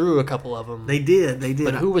 switched through a couple of them. They did.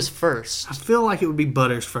 But who was first? I feel like it would be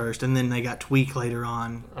Butters first, and then they got Tweak later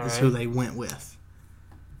on. Is who they went with.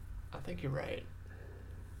 I think you're right.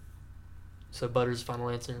 So Butters' final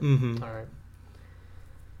answer? Mm-hmm. All right.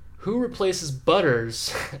 Who replaces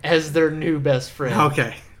Butters as their new best friend?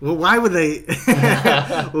 Okay. Well, why would they?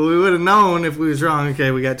 Well, we would have known if we was wrong.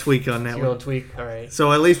 Okay, we got Tweak on that You one. Tweak? All right.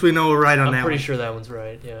 So at least we know we're right on that one. I'm pretty sure that one's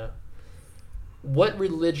right, yeah. What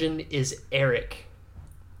religion is Eric?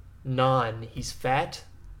 Non. He's fat.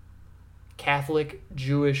 Catholic,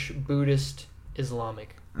 Jewish, Buddhist,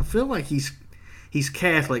 Islamic. I feel like he's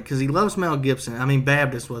Catholic because he loves Mel Gibson. I mean,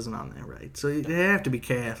 Baptist wasn't on there, right? So he'd have to be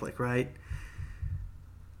Catholic, right?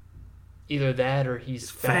 Either that or he's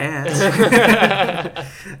fat.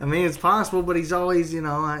 I mean, it's possible, but he's always,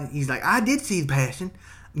 he's like, I did see The Passion,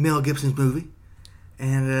 Mel Gibson's movie,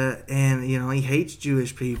 and he hates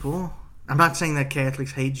Jewish people. I'm not saying that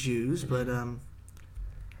Catholics hate Jews, but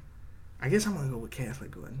I guess I'm gonna go with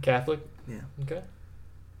Catholic. Go ahead. Catholic? Yeah. Okay.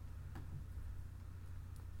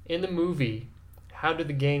 In the movie, how did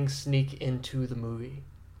the gang sneak into the movie?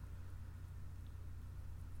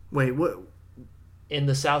 Wait, what? In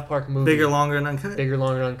the South Park movie. Bigger, Longer, and Uncut? Bigger,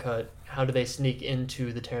 Longer, and Uncut. How do they sneak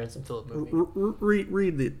into the Terrence and Phillip movie?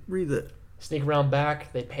 Read it. Sneak around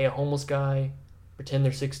back, they pay a homeless guy, pretend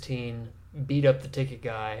they're 16, beat up the ticket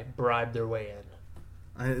guy, bribe their way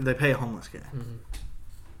in. They pay a homeless guy. Mm-hmm.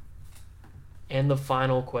 And the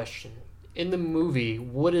final question. In the movie,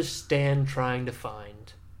 what is Stan trying to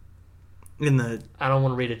find? I don't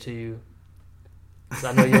want to read it to you.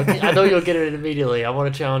 I know you'll get it immediately. I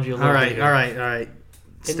want to challenge you a little bit. All right.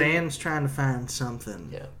 Stan's trying to find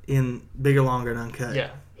something in Bigger, Longer, and Uncut.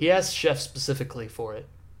 Yeah. He asked Chef specifically for it,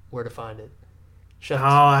 where to find it. Chef.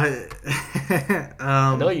 I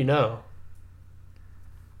know you know.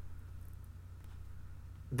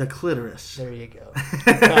 The clitoris. There you go.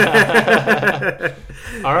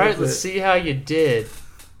 All right, let's see how you did.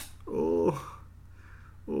 Oh,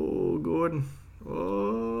 Gordon.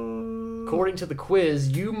 Oh. According to the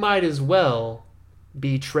quiz, you might as well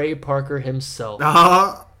be Trey Parker himself.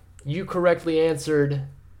 You correctly answered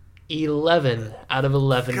 11 out of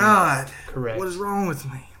 11. God, correct. What is wrong with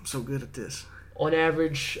me? I'm so good at this. On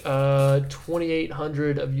average,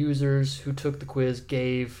 2,800 of users who took the quiz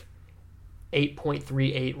gave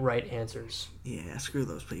 8.38 right answers. Yeah, screw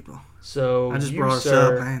those people. So I just you, brought us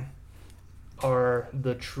sir, up, man. Are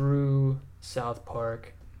the true South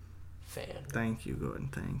Park fan. Thank you, Gordon.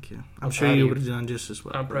 Thank you. I'm sure you would have done just as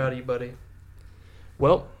well. I'm proud of you, buddy.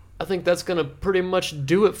 Well, I think that's going to pretty much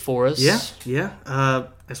do it for us. Yeah.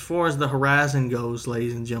 As far as the horizon goes,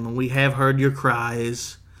 ladies and gentlemen, we have heard your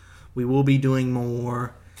cries. We will be doing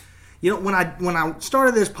more. When I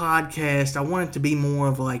started this podcast, I wanted to be more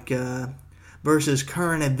of like versus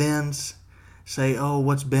current events. Say, oh,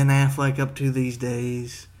 what's Ben Affleck up to these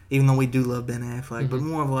days? Even though we do love Ben Affleck, but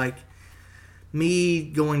more of like me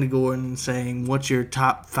going to Gordon and saying, what's your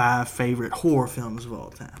top 5 favorite horror films of all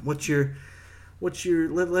time? Let's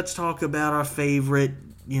talk about our favorite,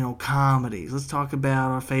 comedies. Let's talk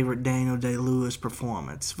about our favorite Daniel Day-Lewis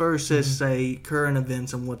performance versus, say, current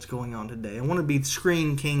events and what's going on today. I want to be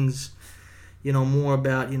Screen Kings, more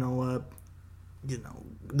about,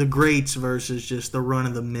 the greats versus just the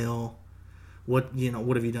run-of-the-mill. What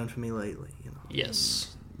have you done for me lately?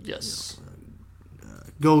 Yes.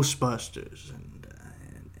 Ghostbusters and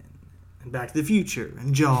Back to the Future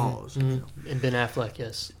and Jaws. And Ben Affleck,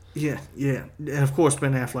 yes. Yeah. And of course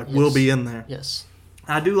Ben Affleck will be in there. Yes.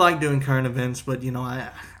 I do like doing current events, but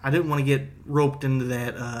I didn't want to get roped into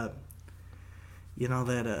that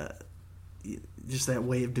just that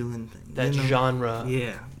way of doing things. That genre.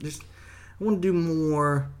 Yeah. Just I want to do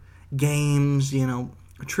more games,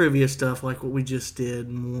 trivia stuff like what we just did,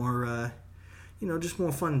 more just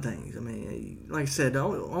more fun things. I mean, like I said,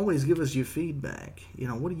 always give us your feedback.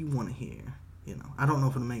 What do you want to hear? I don't know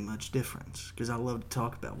if it'll make much difference because I love to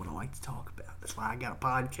talk about what I like to talk about. That's why I got a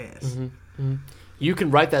podcast. You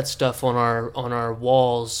can write that stuff on our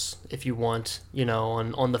walls if you want.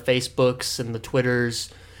 On the Facebooks and the Twitters.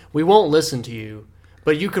 We won't listen to you,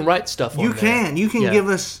 but you can write stuff on there. You can give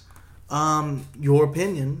us your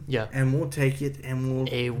opinion. Yeah. And we'll take it and we'll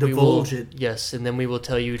divulge it. Yes, and then we will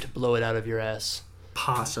tell you to blow it out of your ass.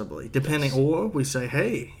 Possibly, depending, or we say,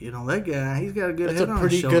 "Hey, that guy, he's got a good head on his shoulders." That's a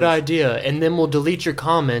pretty good idea, and then we'll delete your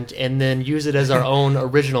comment and then use it as our own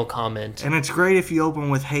original comment. And it's great if you open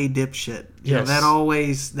with "Hey, dipshit." Yes, that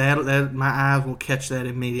always that my eyes will catch that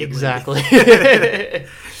immediately. Exactly.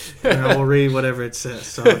 And I will read whatever it says.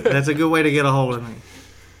 So that's a good way to get a hold of me.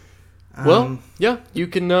 Well, yeah, you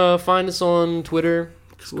can find us on Twitter,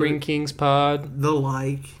 Screen Kings Pod. The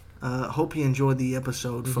like. Hope you enjoyed the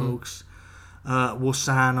episode, folks. We'll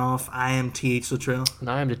sign off. I am T.H. Luttrell. And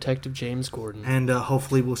I am Detective James Gordon. And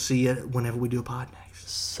hopefully we'll see you whenever we do a pod next.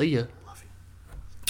 See ya.